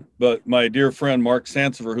again, but my dear friend Mark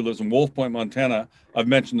Sansevier, who lives in Wolf Point, Montana, I've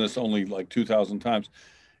mentioned this only like 2,000 times.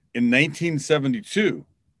 In 1972,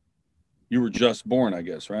 you were just born, I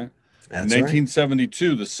guess, right? That's in 1972,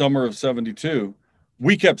 right. The summer of 72,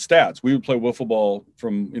 we kept stats. We would play wiffle ball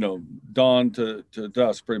from dawn to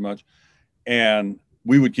dusk, pretty much, and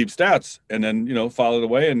we would keep stats and then file it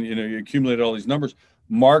away, and you accumulated all these numbers.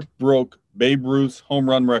 Mark broke Babe Ruth's home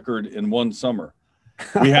run record in one summer.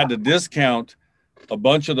 We had to discount a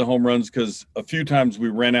bunch of the home runs because a few times we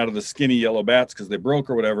ran out of the skinny yellow bats because they broke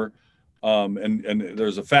or whatever. And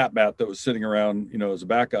there's a fat bat that was sitting around, as a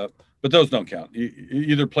backup, but those don't count. You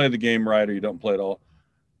either play the game right or you don't play at all.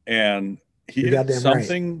 And he hit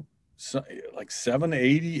something like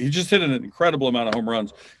 780. He just hit an incredible amount of home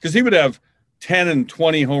runs because he would have 10 and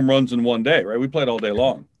 20 home runs in one day, right? We played all day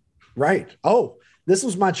long. Right. Oh, this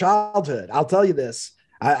was my childhood. I'll tell you this.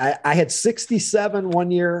 I had 67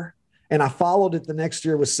 one year, and I followed it the next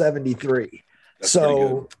year with 73. That's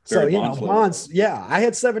Bonds. Yeah, I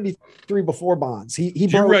had 73 before Bonds. He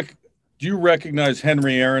broke. Do you recognize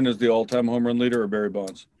Henry Aaron as the all-time home run leader or Barry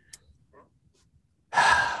Bonds?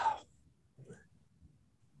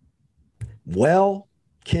 Well,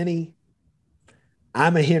 Kenny,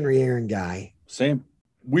 I'm a Henry Aaron guy. Same.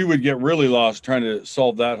 We would get really lost trying to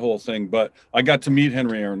solve that whole thing, but I got to meet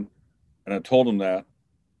Henry Aaron, and I told him that,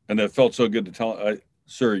 and it felt so good to tell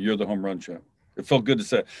sir, you're the home run champ. It felt good to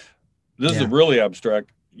say. This is really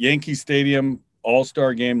abstract. Yankee Stadium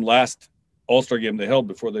All-Star game, last All-Star game they held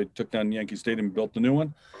before they took down Yankee Stadium and built the new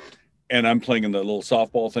one. And I'm playing in the little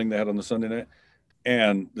softball thing they had on the Sunday night.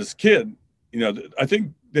 And this kid, I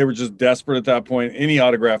think they were just desperate at that point. Any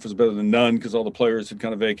autograph was better than none because all the players had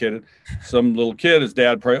kind of vacated. Some little kid, his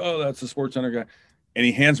dad probably, that's the Sports Center guy. And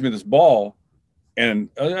he hands me this ball. And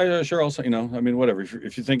sure, I'll sign, whatever.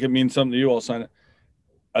 If you think it means something to you, I'll sign it.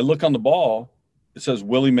 I look on the ball. It says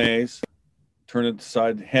Willie Mays. Turn it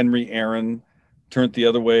aside, Henry Aaron. Turn it the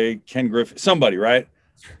other way, Ken Griffey. Somebody, right?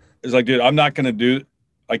 It's like, dude, I'm not going to do.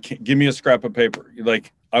 I can't. Give me a scrap of paper.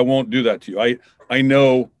 Like, I won't do that to you. I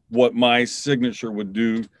know what my signature would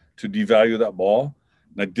do to devalue that ball,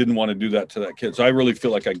 and I didn't want to do that to that kid. So I really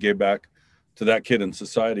feel like I gave back to that kid in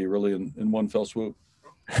society, really, in one fell swoop.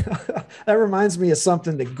 That reminds me of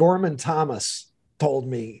something that Gorman Thomas told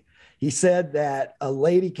me. He said that a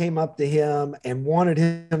lady came up to him and wanted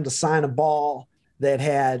him to sign a ball that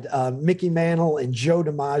had Mickey Mantle and Joe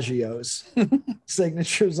DiMaggio's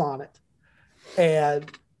signatures on it. And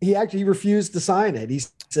he actually refused to sign it. He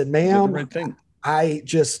said, ma'am, I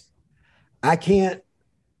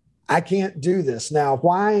can't do this. Now,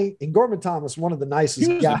 why? And Gorman Thomas, one of the nicest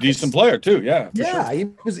guys. He was a decent player too. Yeah. Yeah.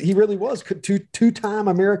 Sure. He really was two-time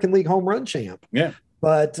American League home run champ. Yeah.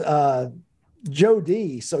 But Joe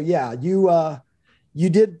D. So yeah, you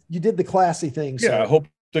did the classy thing. Yeah. So. I hope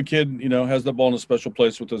the kid, has the ball in a special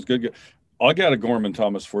place with those good guys. I got a Gorman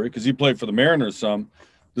Thomas for you because he played for the Mariners some.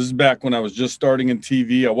 This is back when I was just starting in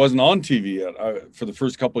TV. I wasn't on TV yet. For the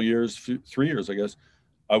first couple of years, 3 years, I guess,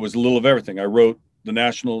 I was a little of everything. I wrote the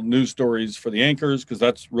national news stories for the anchors because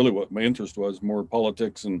that's really what my interest was, more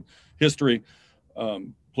politics and history,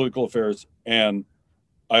 political affairs. And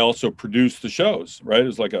I also produced the shows, right? It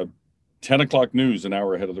was like a 10 o'clock news, an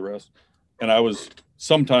hour ahead of the rest. And I was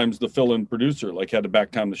sometimes the fill-in producer, like had to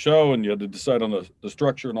back time the show and you had to decide on the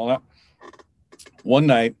structure and all that. One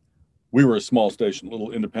night, we were a small station, a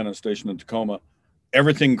little independent station in Tacoma.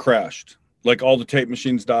 Everything crashed. Like all the tape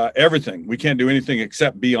machines died, everything. We can't do anything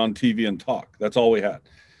except be on TV and talk. That's all we had.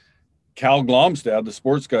 Cal Glomstad, the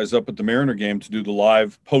sports guy's up at the Mariner game to do the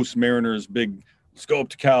live post-Mariners big, let's go up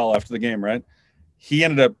to Cal after the game, right? He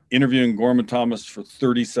ended up interviewing Gorman Thomas for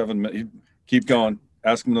 37 minutes. He'd keep going,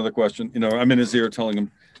 ask him another question. I'm in his ear telling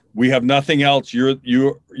him, we have nothing else.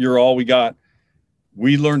 You're all we got.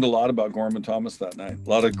 We learned a lot about Gorman Thomas that night. A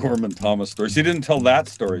lot of Gorman Thomas stories. He didn't tell that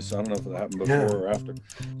story, so I don't know if it happened before or after.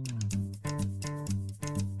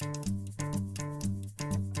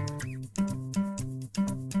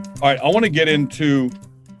 All right, I want to get into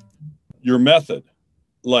your method.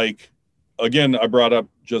 Like, again, I brought up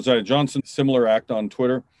Josiah Johnson, similar act on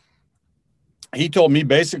Twitter. He told me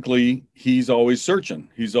basically he's always searching.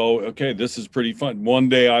 He's okay, this is pretty fun. One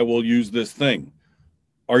day I will use this thing.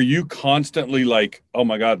 Are you constantly like, oh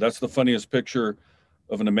my God, that's the funniest picture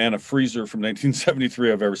of an Amana freezer from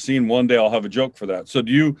 1973 I've ever seen. One day I'll have a joke for that. So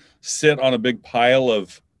do you sit on a big pile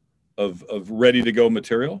of ready to go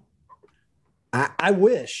material? I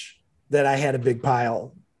wish that I had a big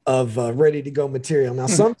pile of ready to go material. Now,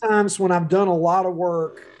 sometimes when I've done a lot of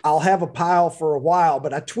work, I'll have a pile for a while,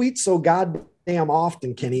 but I tweet so goddamn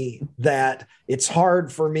often, Kenny, that it's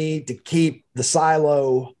hard for me to keep the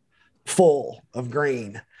silo full of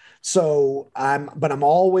grain. So I'm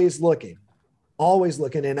always looking.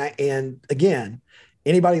 And again,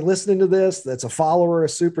 anybody listening to this that's a follower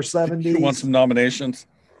of Super 70s, you want some nominations?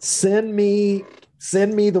 Send me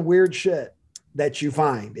the weird shit that you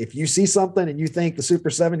find. If you see something and you think the Super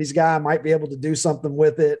 70s guy might be able to do something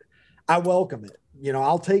with it, I welcome it.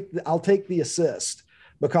 I'll take the assist,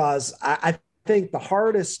 because I think the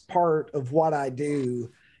hardest part of what I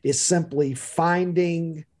do is simply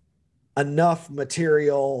finding enough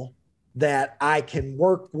material that I can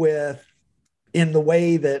work with in the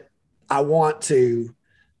way that I want to,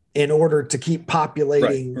 in order to keep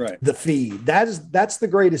populating the feed. That's the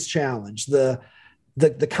greatest challenge. The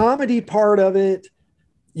comedy part of it,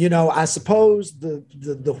 I suppose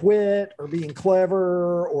the wit or being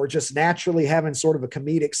clever or just naturally having sort of a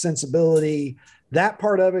comedic sensibility, that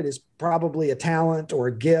part of it is probably a talent or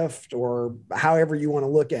a gift or however you want to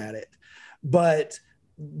look at it. But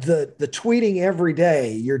the tweeting every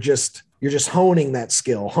day, you're just honing that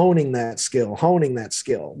skill,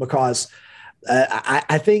 because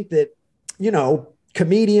I think that,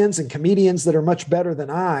 comedians that are much better than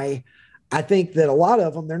I think that a lot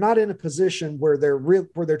of them, they're not in a position where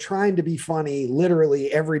they're trying to be funny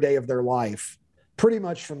literally every day of their life, pretty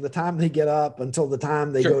much from the time they get up until the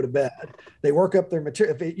time they go to bed. They work up their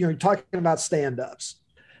material. You're talking about stand-ups.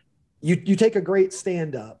 You take a great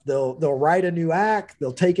stand-up, they'll write a new act,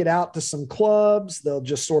 they'll take it out to some clubs, they'll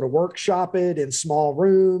just sort of workshop it in small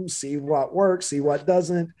rooms, see what works, see what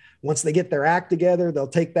doesn't. Once they get their act together, they'll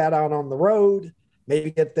take that out on the road, maybe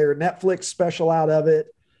get their Netflix special out of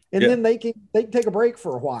it, and then they can take a break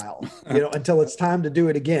for a while, until it's time to do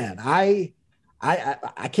it again. I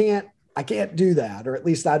can't do that, or at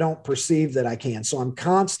least I don't perceive that I can. So I'm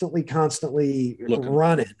constantly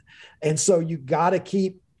running, and so you got to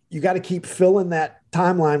keep filling that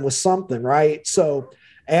timeline with something, right? So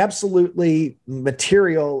absolutely,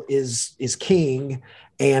 material is king.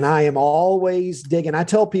 And I am always digging. I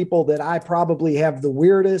tell people that I probably have the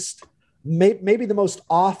weirdest, maybe the most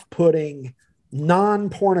off-putting,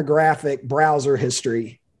 non-pornographic browser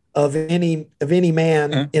history of any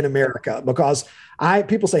man in America, because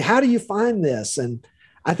people say, how do you find this? And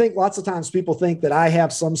I think lots of times people think that I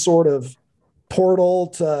have some sort of portal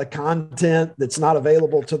to content that's not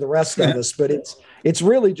available to the rest of us, but it's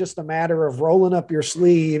really just a matter of rolling up your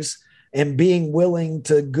sleeves and being willing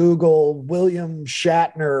to Google William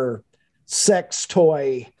Shatner sex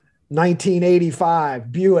toy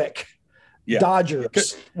 1985 Buick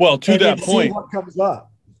Dodgers. Well, to that point, what comes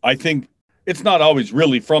up. I think it's not always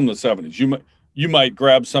really from the 70s. You might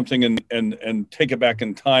grab something and take it back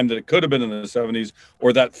in time that it could have been in the 70s,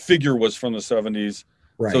 or that figure was from the 70s.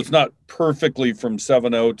 Right. So it's not perfectly from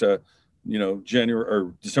 70 to, January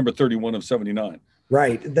or December 31 of 79.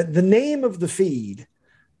 Right. The name of the feed,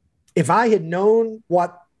 if I had known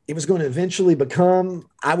what it was going to eventually become,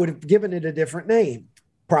 I would have given it a different name,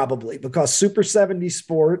 probably, because Super 70s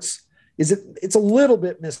Sports it's a little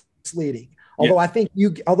bit misleading. Although I think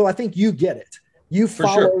you get it. You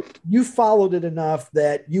followed it enough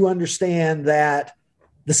that you understand that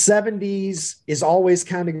the 70s is always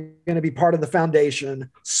kind of going to be part of the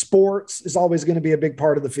foundation. Sports is always going to be a big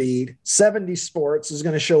part of the feed. 70s sports is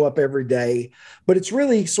going to show up every day, but it's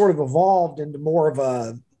really sort of evolved into more of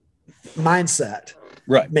a mindset.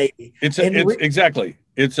 Right. Maybe. Exactly.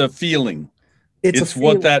 It's a feeling. If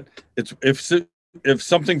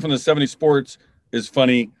something from the 70s sports is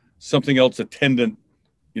funny, something else attendant,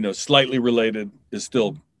 slightly related is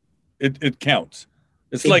still, it counts.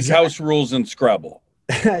 It's like house rules and Scrabble.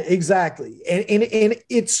 Exactly. And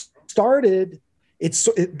it started,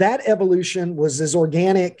 that evolution was as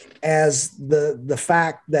organic as the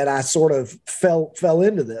fact that I sort of fell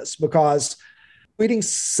into this, because tweeting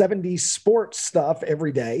 70s sports stuff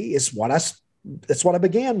every day that's what I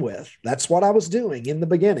began with. That's what I was doing in the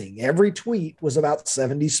beginning. Every tweet was about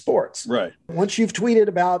 70s sports. Right. Once you've tweeted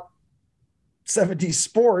about 70s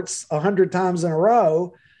sports 100 times in a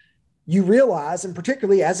row, you realize, and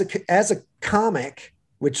particularly as a comic,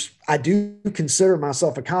 which I do consider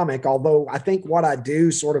myself a comic, although I think what I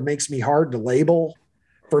do sort of makes me hard to label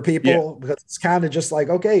for people, because it's kind of just like,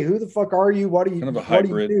 okay, who the fuck are you? What do you, kind of a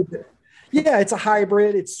hybrid. What do you do? Yeah, it's a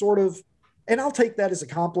hybrid. It's sort of, and I'll take that as a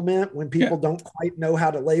compliment when people don't quite know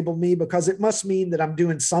how to label me, because it must mean that I'm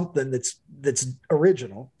doing something that's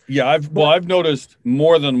original. Yeah, I've noticed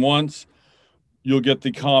more than once you'll get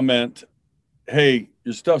the comment, hey,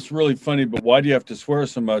 your stuff's really funny, but why do you have to swear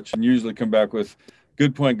so much? And you usually come back with,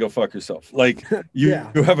 good point, go fuck yourself. Like you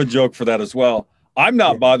have a joke for that as well. I'm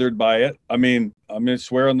not bothered by it. I mean, I'm going to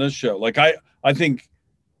swear on this show. Like I think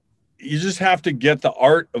you just have to get the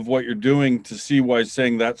art of what you're doing to see why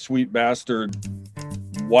saying that sweet bastard,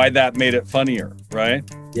 why that made it funnier, right?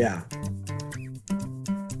 Yeah.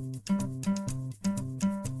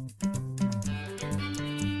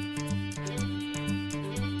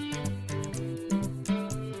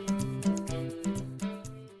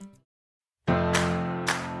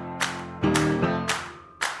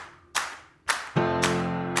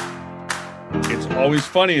 Always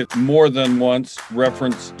funny. It's more than once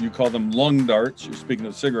reference. You call them lung darts. You're speaking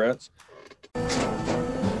of cigarettes.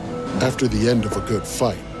 After the end of a good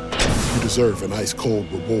fight, you deserve an ice-cold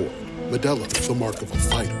reward. Modelo, the mark of a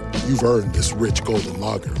fighter. You've earned this rich golden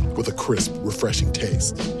lager with a crisp, refreshing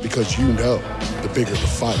taste. Because you know, the bigger the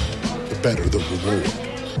fight, the better the reward.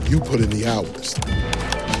 You put in the hours,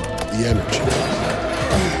 the energy,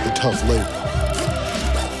 the tough labor.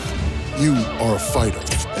 You are a fighter,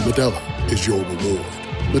 and Modelo is your reward.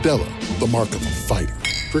 Modelo, the mark of a fighter.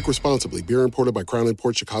 Drink responsibly. Beer imported by Crown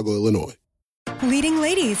Imports, Chicago, Illinois. Leading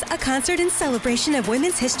Ladies, a concert in celebration of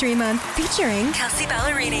Women's History Month, featuring Kelsea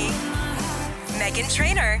Ballerini, Meghan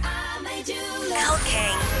Trainor, Elle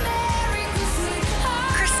King,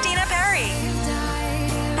 Christina Perri.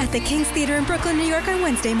 At the King's Theater in Brooklyn, New York on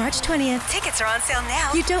Wednesday, March 20th. Tickets are on sale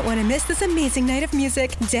now. You don't want to miss this amazing night of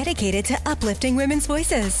music dedicated to uplifting women's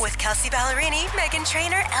voices. With Kelsea Ballerini, Meghan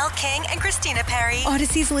Trainor, Elle King, and Christina Perri.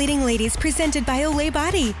 Odyssey's Leading Ladies, presented by Olay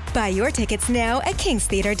Body. Buy your tickets now at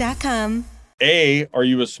kingstheater.com. Are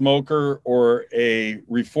you a smoker or a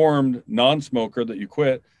reformed non-smoker that you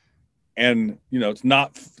quit? And, it's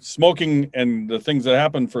not smoking, and the things that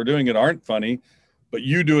happen for doing it aren't funny, but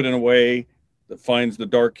you do it in a way that finds the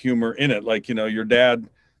dark humor in it. Like, your dad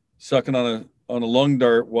sucking on a lung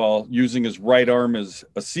dart while using his right arm as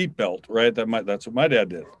a seatbelt, right? That's what my dad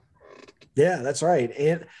did. Yeah, that's right.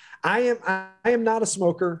 And I am not a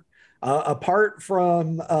smoker. Apart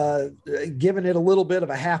from giving it a little bit of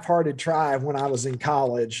a half-hearted try when I was in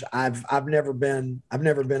college, I've never been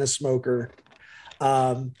a smoker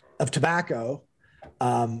of tobacco.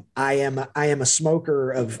 I am a smoker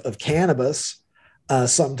of cannabis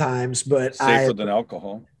sometimes, but safer than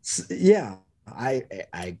alcohol. Yeah, I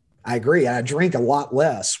agree. I drink a lot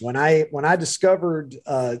less. When I discovered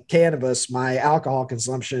cannabis, my alcohol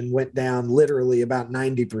consumption went down literally about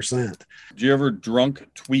 90%. Do you ever drunk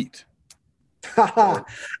tweet?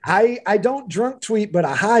 I don't drunk tweet, but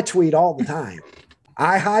I high tweet all the time.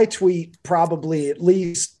 I high tweet probably at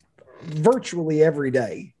least virtually every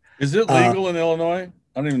day. Is it legal in Illinois?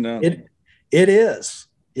 I don't even know. It is.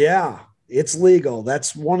 Yeah, it's legal.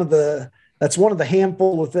 That's one of the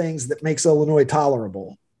handful of things that makes Illinois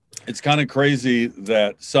tolerable. It's kind of crazy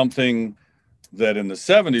that something that in the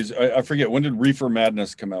 70s, I forget, when did Reefer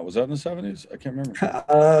Madness come out? Was that in the 70s? I can't remember.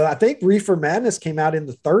 I think Reefer Madness came out in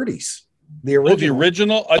the 30s. The original. Oh, the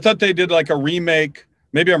original? I thought they did like a remake.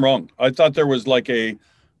 Maybe I'm wrong. I thought there was like a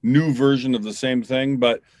new version of the same thing.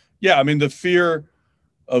 But yeah, I mean, the fear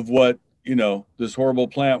of what, this horrible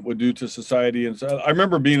plant would do to society. And so I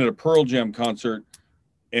remember being at a Pearl Jam concert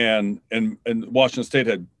and Washington State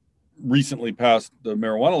had recently passed the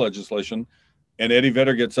marijuana legislation, and Eddie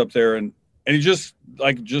Vedder gets up there and he just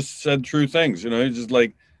said true things. He's just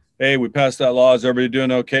like, hey, we passed that law. Is everybody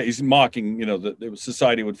doing okay? He's mocking, that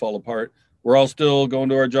society would fall apart. We're all still going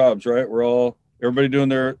to our jobs, right? Everybody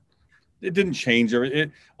doing it didn't change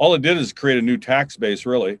everything. All it did is create a new tax base,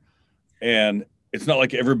 really. And it's not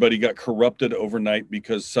like everybody got corrupted overnight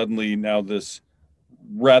because suddenly now this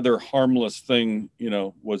rather harmless thing,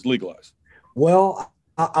 was legalized. Well,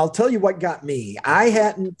 I'll tell you what got me. I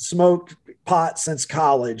hadn't smoked pot since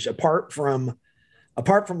college, apart from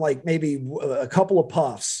like maybe a couple of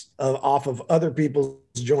puffs off of other people's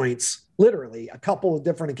joints, literally a couple of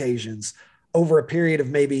different occasions over a period of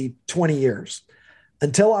maybe 20 years,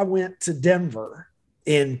 until I went to Denver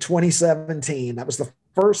in 2017. That was the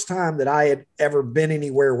first time that I had ever been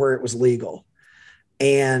anywhere where it was legal.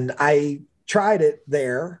 And I tried it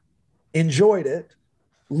there, enjoyed it,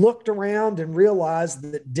 looked around and realized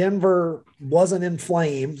that Denver wasn't in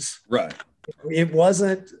flames. Right. It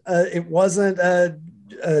wasn't a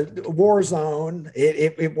war zone.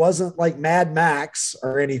 It wasn't like Mad Max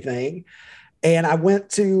or anything. And I went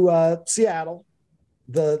to Seattle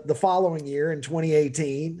the following year in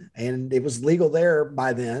 2018, and it was legal there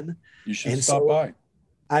by then. You should stop by.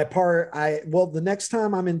 The next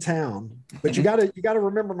time I'm in town, but you gotta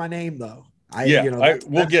remember my name though.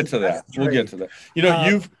 We'll get to that.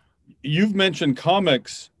 You've mentioned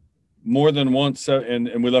comics more than once,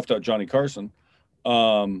 and we left out Johnny Carson,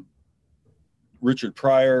 Richard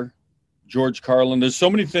Pryor, George Carlin. There's so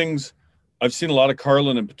many things. I've seen a lot of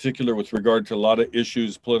Carlin in particular with regard to a lot of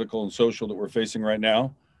issues, political and social, that we're facing right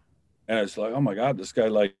now. And it's like, oh my God, this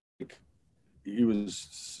guy, he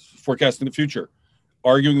was forecasting the future,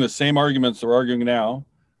 arguing the same arguments they're arguing now.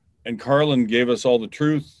 And Carlin gave us all the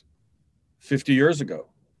truth 50 years ago.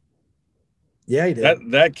 Yeah, he did.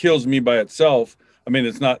 That kills me by itself. I mean,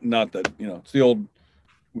 it's not that, it's the old,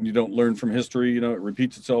 when you don't learn from history, it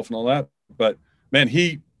repeats itself and all that. But man,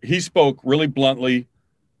 he spoke really bluntly.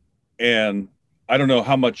 And I don't know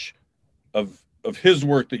how much of his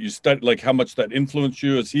work that you studied, like how much that influenced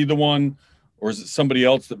you. Is he the one, or is it somebody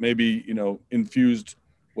else that maybe, infused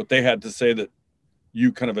what they had to say that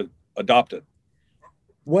you kind of adopted?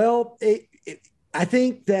 Well, I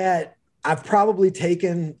think that I've probably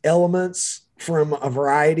taken elements from a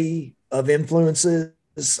variety of influences.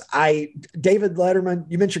 David Letterman,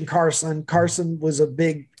 you mentioned Carson. Carson was a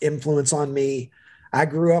big influence on me. I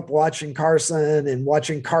grew up watching Carson and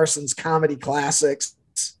watching Carson's comedy classics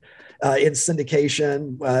in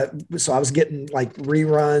syndication. So I was getting like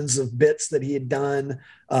reruns of bits that he had done,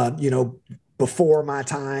 before my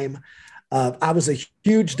time. I was a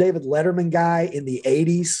huge David Letterman guy in the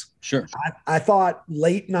 80s. Sure. I thought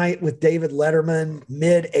Late Night with David Letterman,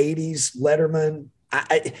 mid 80s Letterman,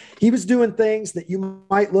 he was doing things that you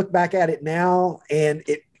might look back at it now and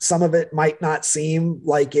some of it might not seem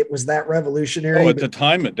like it was that revolutionary. Oh, at the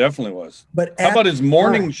time, it definitely was. But how about his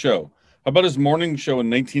morning show? How about his morning show in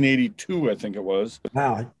 1982? I think it was.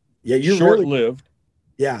 Wow. Yeah, you're short-lived.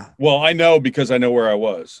 Yeah. Well, I know because I know where I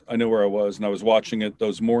was. And I was watching it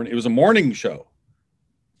those morning. It was a morning show,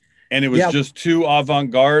 and it was just too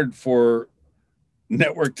avant-garde for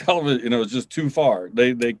network television. It was just too far.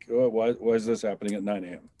 Why is this happening at 9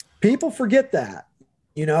 a.m.? People forget that.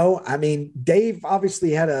 I mean, Dave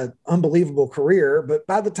obviously had an unbelievable career, but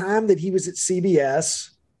by the time that he was at CBS,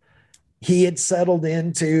 he had settled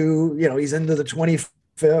into, he's into the 25th,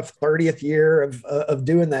 30th year of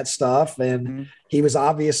doing that stuff. And he was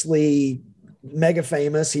obviously mega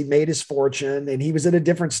famous. He made his fortune and he was at a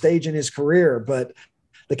different stage in his career. But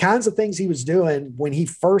the kinds of things he was doing when he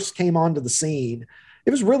first came onto the scene,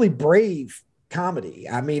 it was really brave comedy.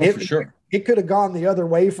 I mean, for sure. It could have gone the other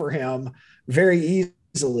way for him very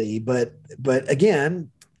easily, but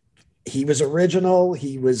again, he was original.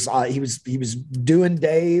 He was doing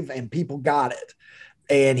Dave, and people got it,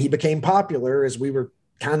 and he became popular as we were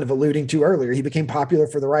kind of alluding to earlier. He became popular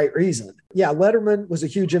for the right reason. Yeah, Letterman was a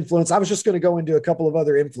huge influence. I was just going to go into a couple of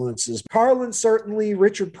other influences. Carlin, certainly,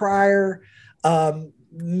 Richard Pryor.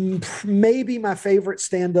 Maybe my favorite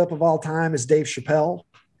stand-up of all time is Dave Chappelle.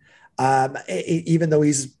 Even though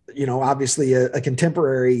he's, obviously a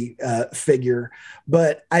contemporary figure.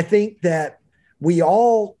 But I think that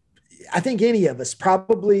I think any of us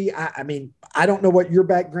probably, I mean, I don't know what your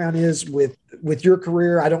background is with your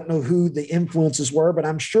career. I don't know who the influences were, but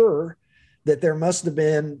I'm sure that there must have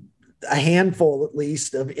been a handful, at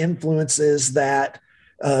least, of influences that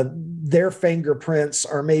their fingerprints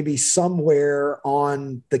are maybe somewhere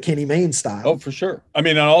on the Kenny Mayne style. Oh, for sure. I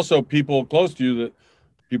mean, and also people close to you that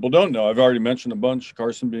people don't know. I've already mentioned a bunch,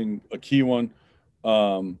 Carson being a key one.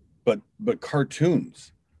 But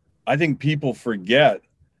cartoons, I think people forget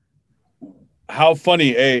how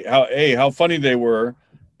funny how funny they were,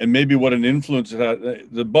 and maybe what an influence it had.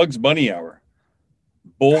 The Bugs Bunny hour,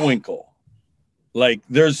 Bullwinkle, like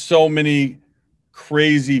there's so many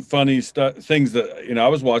crazy funny things that I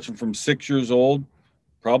was watching from 6 years old,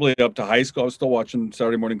 probably up to high school. I was still watching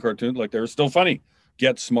Saturday morning cartoons, like they were still funny.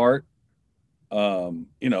 Get Smart,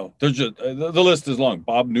 there's just the list is long.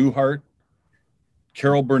 Bob Newhart,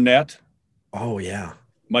 Carol Burnett. Oh yeah,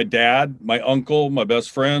 my dad, my uncle, my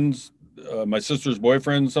best friends. My sister's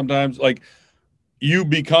boyfriend. Sometimes, like, you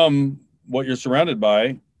become what you're surrounded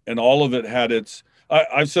by, and all of it had its.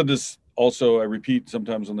 I've said this also. I repeat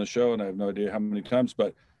sometimes on the show, and I have no idea how many times,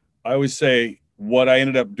 but I always say what I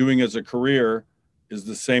ended up doing as a career is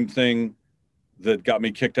the same thing that got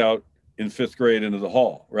me kicked out in 5th grade into the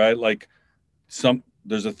hall. Right? Like,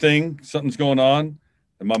 there's a thing, something's going on,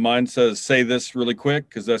 and my mind says, "Say this really quick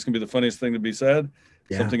because that's gonna be the funniest thing to be said."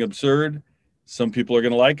 Yeah. Something absurd. Some people are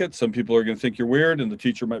going to like it. Some people are going to think you're weird, and the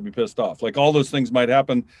teacher might be pissed off. Like, all those things might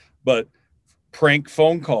happen, but prank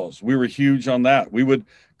phone calls, we were huge on that. We would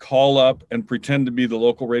call up and pretend to be the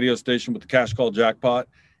local radio station with the cash call jackpot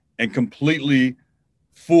and completely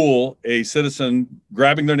fool a citizen,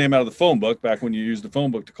 grabbing their name out of the phone book back when you used the phone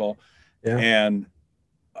book to call. Yeah. And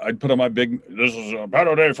I'd put on my big, "This is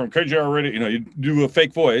Pato Day from KJR Radio." You do a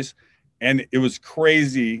fake voice, and it was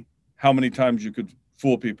crazy how many times you could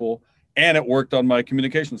fool people. And it worked on my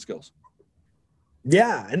communication skills.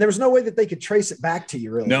 Yeah. And there was no way that they could trace it back to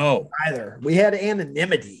you, really. No. Either. We had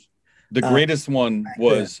anonymity. The greatest one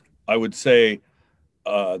was, I would say,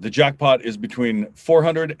 the jackpot is between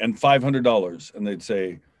 $400 and $500. And they'd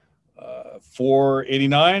say,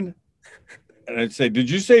 $489. And I'd say, "Did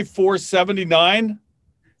you say $479?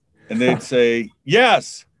 And they'd say,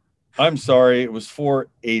 "Yes. I'm sorry. It was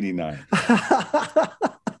 $489.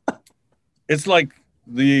 It's like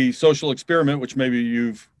the social experiment, which maybe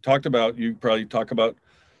you've talked about. You probably talk about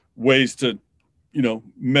ways to,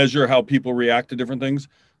 measure how people react to different things.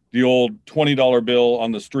 The old $20 bill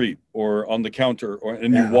on the street or on the counter,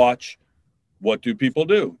 and you watch, what do people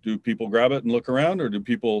do? Do people grab it and look around, or do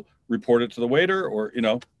people report it to the waiter, or,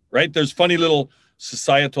 right? There's funny little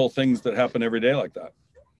societal things that happen every day like that.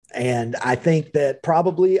 And I think that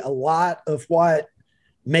probably a lot of what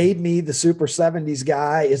made me the Super 70s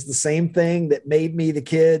guy is the same thing that made me the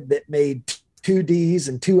kid that made 2 Ds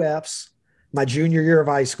and 2 Fs my junior year of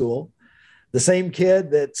high school. The same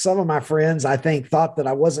kid that some of my friends, I think, thought that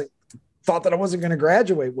I wasn't going to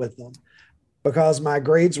graduate with them because my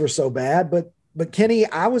grades were so bad. But Kenny,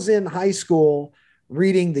 I was in high school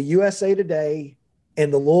reading the USA Today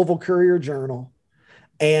and the Louisville Courier-Journal.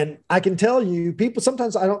 And I can tell you, people,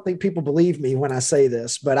 sometimes I don't think people believe me when I say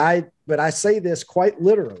this, but I say this quite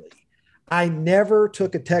literally. I never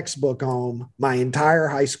took a textbook home my entire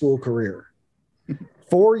high school career.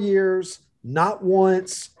 4 years, not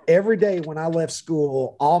once. Every day when I left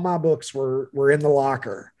school, all my books were in the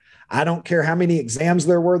locker. I don't care how many exams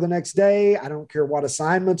there were the next day. I don't care what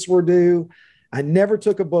assignments were due. I never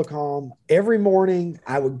took a book home. Every morning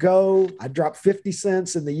I would go, I'd drop 50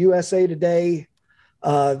 cents in the USA Today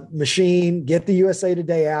machine, get the USA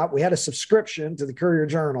Today out. We had a subscription to the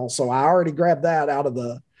Courier-Journal, so I already grabbed that out of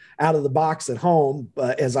the box at home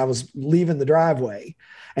as I was leaving the driveway.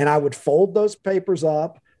 And I would fold those papers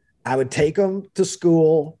up. I would take them to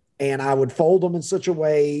school, and I would fold them in such a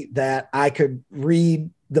way that I could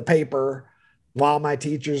read the paper while my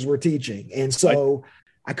teachers were teaching. And so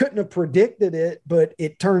I couldn't have predicted it, but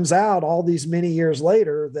it turns out all these many years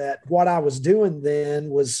later that what I was doing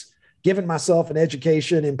then was giving myself an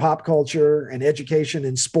education in pop culture, an education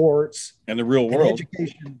in sports, and the real world.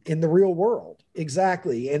 Education in the real world.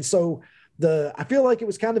 Exactly. And so I feel like it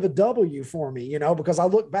was kind of a W for me, because I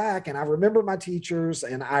look back and I remember my teachers,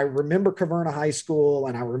 and I remember Caverna High School,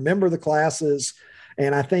 and I remember the classes.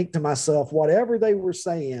 And I think to myself, whatever they were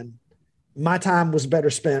saying, my time was better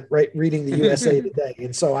spent reading the USA Today.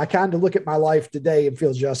 And so I kind of look at my life today and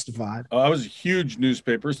feel justified. I was a huge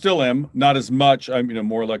newspaper, still am, not as much. I'm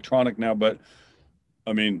more electronic now, but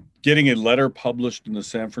I mean, getting a letter published in the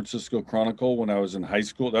San Francisco Chronicle when I was in high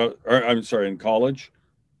school, in college,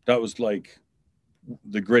 that was like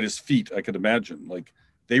the greatest feat I could imagine. Like,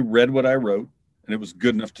 they read what I wrote and it was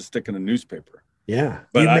good enough to stick in a newspaper. Yeah.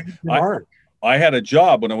 But I had a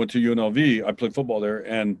job when I went to UNLV. I played football there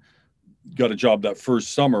and got a job that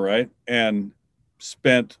first summer, right? And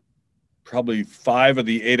spent probably 5 of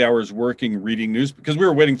the 8 hours working, reading news, because we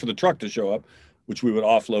were waiting for the truck to show up, which we would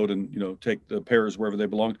offload and, take the pairs wherever they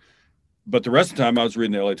belonged. But the rest of the time I was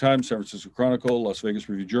reading the LA Times, San Francisco Chronicle, Las Vegas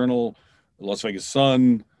Review Journal, Las Vegas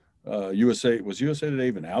Sun, USA. Was USA Today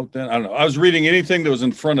even out then? I don't know. I was reading anything that was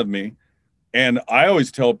in front of me. And I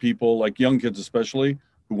always tell people, like young kids especially,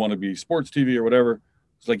 who want to be sports TV or whatever,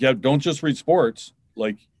 it's like, yeah, don't just read sports.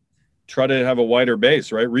 Like, try to have a wider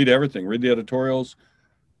base, right? Read everything. Read the editorials,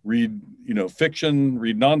 read, fiction,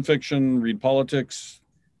 read nonfiction, read politics,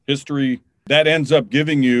 history. That ends up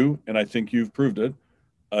giving you, and I think you've proved it,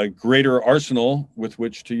 a greater arsenal with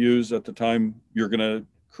which to use at the time you're going to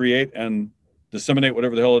create and disseminate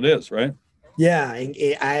whatever the hell it is, right? Yeah,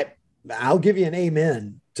 I'll give you an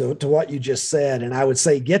amen to what you just said. And I would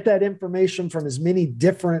say get that information from as many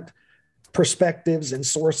different perspectives and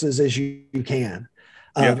sources as you can.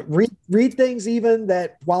 Read things even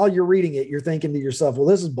that while you're reading it, you're thinking to yourself, well,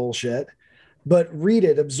 this is bullshit, but read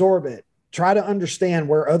it, absorb it, try to understand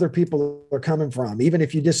where other people are coming from, even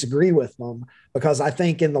if you disagree with them, because I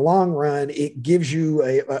think in the long run, it gives you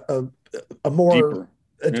a more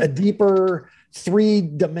deeper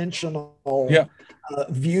 3-dimensional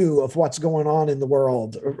view of what's going on in the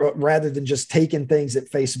world, rather than just taking things at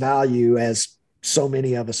face value as so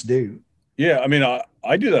many of us do. Yeah, I mean,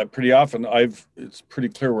 I do that pretty often. It's pretty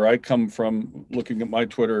clear where I come from looking at my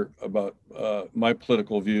Twitter about my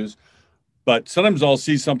political views. But sometimes I'll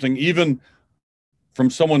see something even from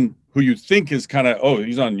someone who you think is kind of, oh,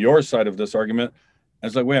 he's on your side of this argument. And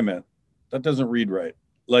it's like, wait a minute, that doesn't read right.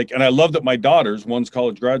 Like, and I love that my daughters, one's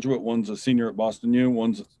college graduate, one's a senior at Boston U,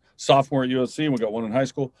 one's a sophomore at USC, and we got one in high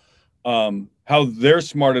school, how they're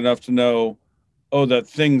smart enough to know, oh, that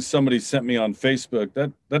thing somebody sent me on Facebook,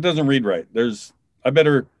 that doesn't read right. I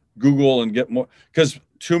better Google and get more, because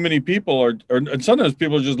too many people and sometimes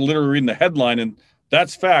people are just literally reading the headline and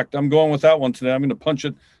that's fact. I'm going with that one today. I'm going to punch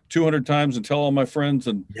it 200 times and tell all my friends.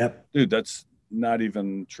 And dude, that's not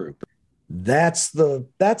even true. That's the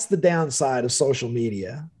downside of social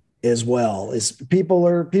media as well, is people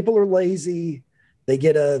are lazy. They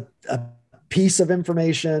get a piece of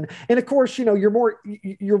information. And of course, you're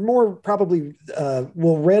more probably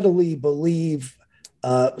will readily believe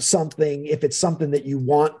something if it's something that you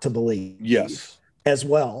want to believe. Yes. As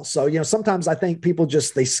well. So, sometimes I think people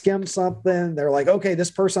they skim something. They're like, okay,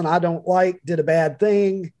 this person I don't like did a bad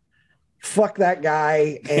thing. Fuck that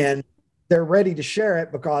guy. And they're ready to share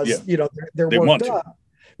it because, they're worked up.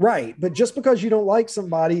 Right. But just because you don't like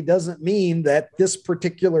somebody doesn't mean that this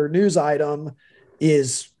particular news item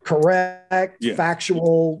is correct,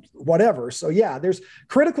 factual, whatever. So there's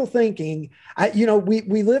critical thinking.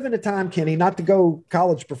 We live in a time, Kenny, not to go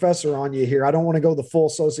college professor on you here. I don't want to go the full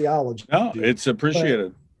sociology. No, it's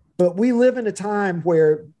appreciated. But we live in a time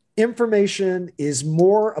where information is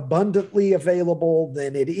more abundantly available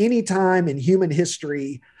than at any time in human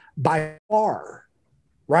history by far,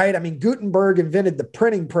 right? I mean, Gutenberg invented the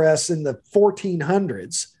printing press in the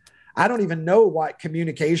 1400s. I don't even know what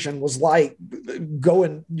communication was like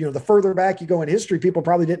going, the further back you go in history, people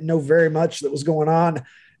probably didn't know very much that was going on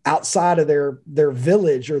outside of their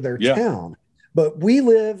village or their town. But we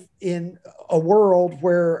live in a world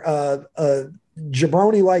where a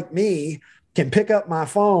jabroni like me can pick up my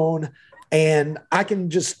phone and I can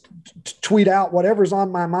just tweet out whatever's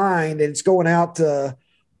on my mind, and it's going out to,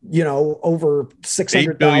 over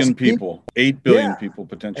 600,000 billion people, 8 billion people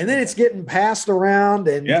potentially. And then it's getting passed around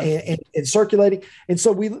and circulating. And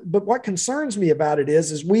so but what concerns me about it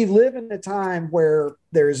is we live in a time where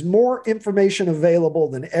there's more information available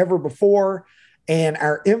than ever before. And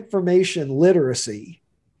our information literacy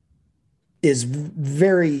is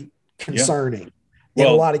very concerning in a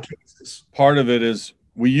lot of cases. Part of it is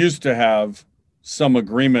we used to have some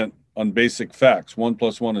agreement on basic facts. 1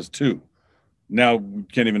 + 1 is 2. Now we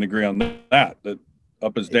can't even agree on that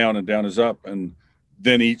up is down and down is up. And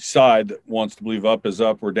then each side wants to believe up is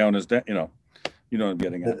up or down is down. You know what I'm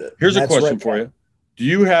getting at. Here's a question for you. Do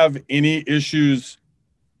you have any issues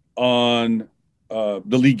on the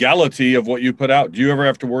legality of what you put out? Do you ever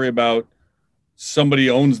have to worry about somebody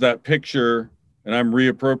owns that picture and I'm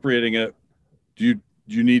reappropriating it? Do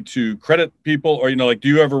you need to credit people, or, do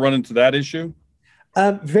you ever run into that issue?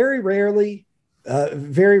 Very rarely.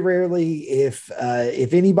 If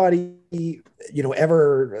anybody,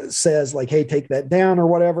 ever says like, hey, take that down or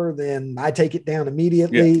whatever, then I take it down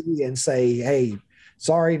immediately and say, hey,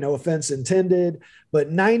 sorry, no offense intended. But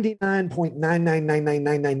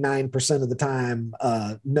 99.9999999% of the time,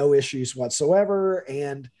 no issues whatsoever.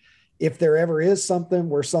 And if there ever is something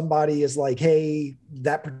where somebody is like, hey,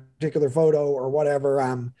 that particular photo or whatever,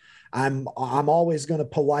 I'm always going to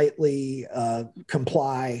politely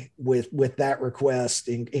comply with that request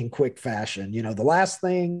in quick fashion. The last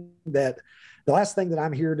thing that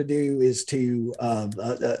I'm here to do is to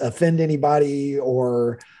offend anybody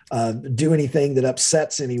or do anything that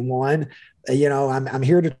upsets anyone. I'm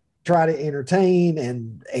here to try to entertain,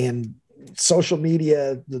 and social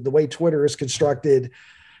media, the way Twitter is constructed,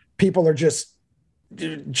 people are just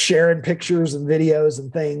sharing pictures and videos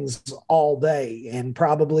and things all day, and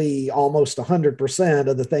probably almost 100%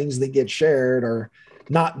 of the things that get shared are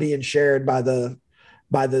not being shared by the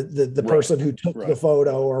person who took the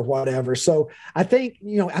photo or whatever. So I think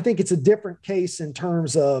it's a different case in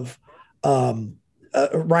terms of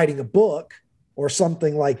writing a book or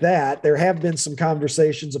something like that. There have been some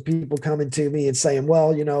conversations of people coming to me and saying,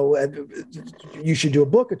 well, you should do a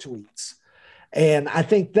book of tweets. And I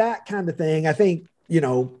think that kind of thing,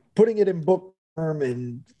 putting it in book form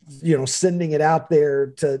and, sending it out there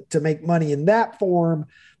to make money in that form,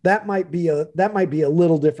 that might be a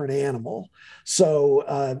little different animal.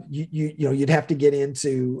 So you'd have to get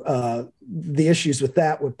into the issues with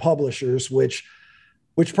that with publishers, which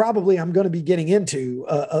probably I'm going to be getting into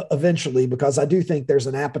eventually, because I do think there's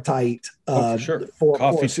an appetite for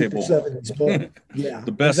Coffee Super Table 70s book. Yeah,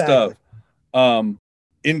 the best exactly. of.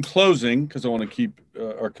 In closing, because I want to keep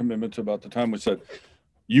our commitment to about the time we said,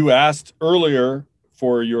 you asked earlier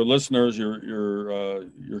for your listeners, your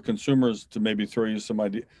consumers, to maybe throw you some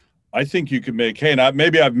idea. I think you could make,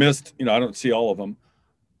 maybe I've missed, I don't see all of them.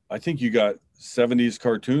 I think you got 70s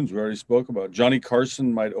cartoons we already spoke about. Johnny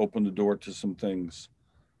Carson might open the door to some things.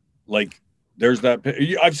 Like there's that.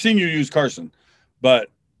 I've seen you use Carson, but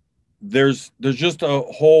there's just a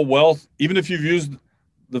whole wealth. Even if you've used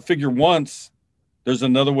the figure once, there's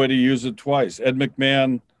another way to use it twice. Ed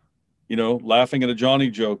McMahon, laughing at a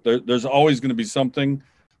Johnny joke. There's always going to be something,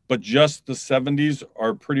 but just the 70s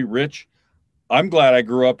are pretty rich. I'm glad I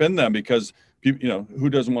grew up in them, because people,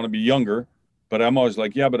 who doesn't want to be younger? But I'm always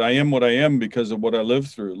like, yeah, but I am what I am because of what I lived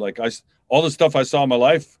through. Like all the stuff I saw in my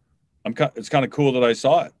life, it's kind of cool that I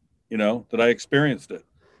saw it, that I experienced it.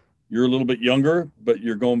 You're a little bit younger, but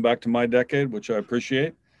you're going back to my decade, which I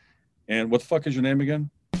appreciate. And what the fuck is your name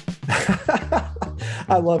again?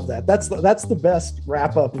 I love that. That's the best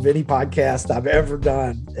wrap up of any podcast I've ever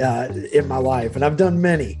done in my life. And I've done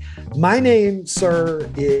many. My name, sir,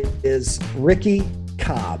 is Ricky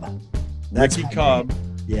Cobb. That's Ricky Cobb.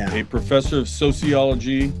 Yeah. A professor of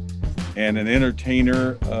sociology and an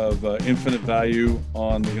entertainer of infinite value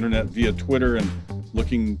on the internet via Twitter, and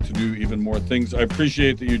looking to do even more things. I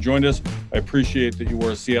appreciate that you joined us. I appreciate that you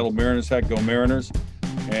wore a Seattle Mariners hat. Go Mariners.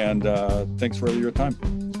 And thanks for your time.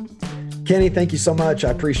 Kenny, thank you so much.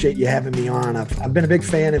 I appreciate you having me on. I've been a big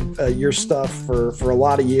fan of your stuff for a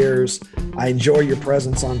lot of years. I enjoy your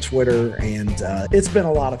presence on Twitter, and it's been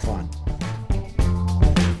a lot of fun.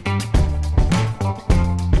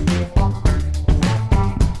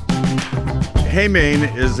 Hey Maine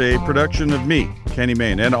is a production of me, Kenny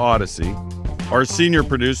Mayne, and Odyssey. Our senior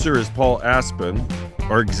producer is Paul Aspen.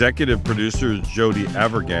 Our executive producer is Jody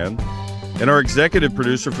Avergan. And our executive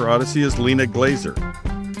producer for Odyssey is Lena Glazer.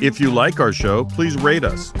 If you like our show, please rate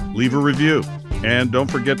us, leave a review, and don't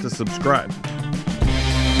forget to subscribe.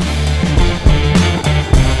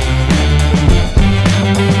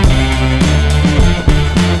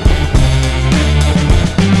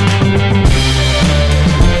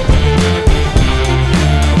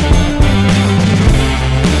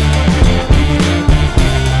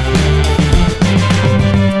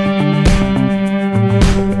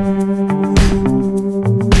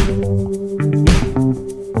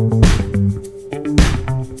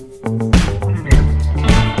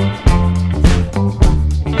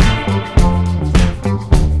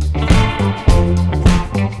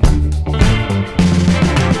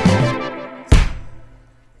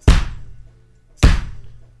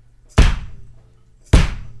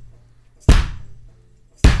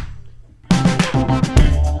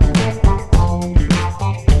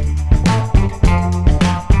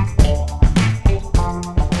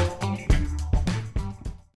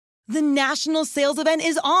 The national sales event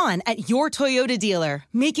is on at your Toyota dealer,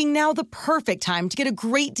 making now the perfect time to get a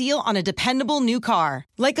great deal on a dependable new car.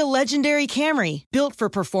 Like a legendary Camry, built for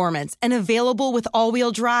performance and available with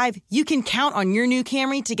all-wheel drive, you can count on your new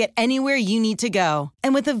Camry to get anywhere you need to go.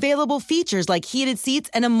 And with available features like heated seats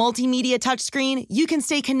and a multimedia touchscreen, you can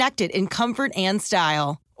stay connected in comfort and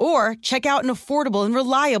style. Or check out an affordable and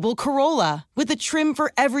reliable Corolla with a trim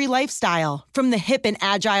for every lifestyle, from the hip and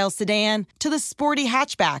agile sedan to the sporty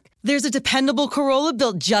hatchback. There's a dependable Corolla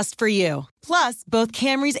built just for you. Plus, both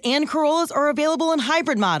Camrys and Corollas are available in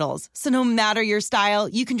hybrid models, so no matter your style,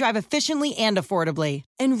 you can drive efficiently and affordably.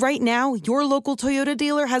 And right now, your local Toyota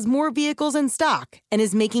dealer has more vehicles in stock and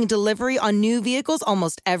is making delivery on new vehicles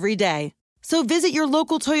almost every day. So visit your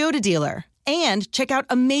local Toyota dealer. And check out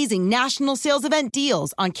amazing national sales event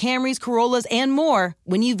deals on Camrys, Corollas, and more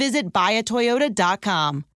when you visit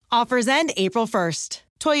buyatoyota.com. Offers end April 1st.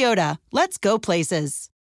 Toyota, let's go places.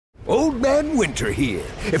 Old Man Winter here.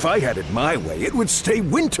 If I had it my way, it would stay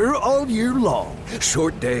winter all year long.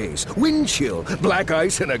 Short days, wind chill, black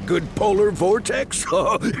ice, and a good polar vortex.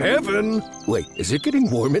 Oh, heaven. Wait, is it getting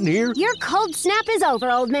warm in here? Your cold snap is over,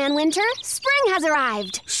 Old Man Winter. Spring has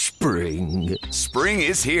arrived. Spring. Spring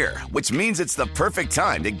is here, which means it's the perfect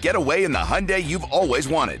time to get away in the Hyundai you've always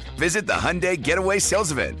wanted. Visit the Hyundai Getaway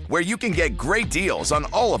Sales Event, where you can get great deals on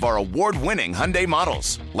all of our award-winning Hyundai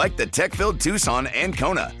models, like the tech-filled Tucson and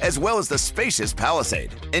Kona, as well as the spacious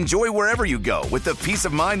Palisade. Enjoy wherever you go with the peace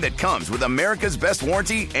of mind that comes with America's best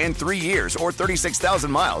warranty and 3 years or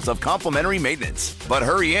 36,000 miles of complimentary maintenance. But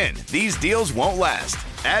hurry in, these deals won't last.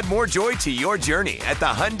 Add more joy to your journey at the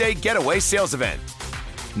Hyundai Getaway Sales Event.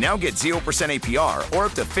 Now get 0% APR or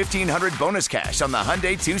up to $1,500 bonus cash on the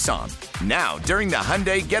Hyundai Tucson. Now, during the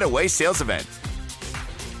Hyundai Getaway Sales Event.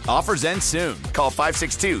 Offers end soon. Call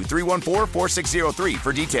 562-314-4603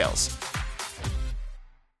 for details.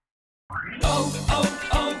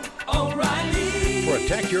 O'Reilly.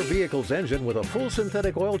 Protect your vehicle's engine with a full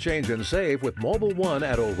synthetic oil change and save with Mobil 1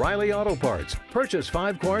 at O'Reilly Auto Parts. Purchase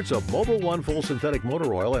 5 quarts of Mobil 1 full synthetic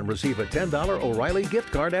motor oil and receive a $10 O'Reilly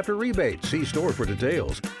gift card after rebate. See store for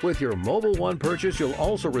details. With your Mobil 1 purchase, you'll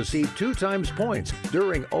also receive 2 times points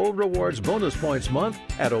during O Rewards Bonus Points Month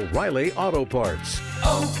at O'Reilly Auto Parts.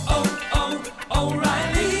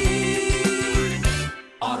 O'Reilly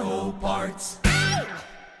Auto Parts.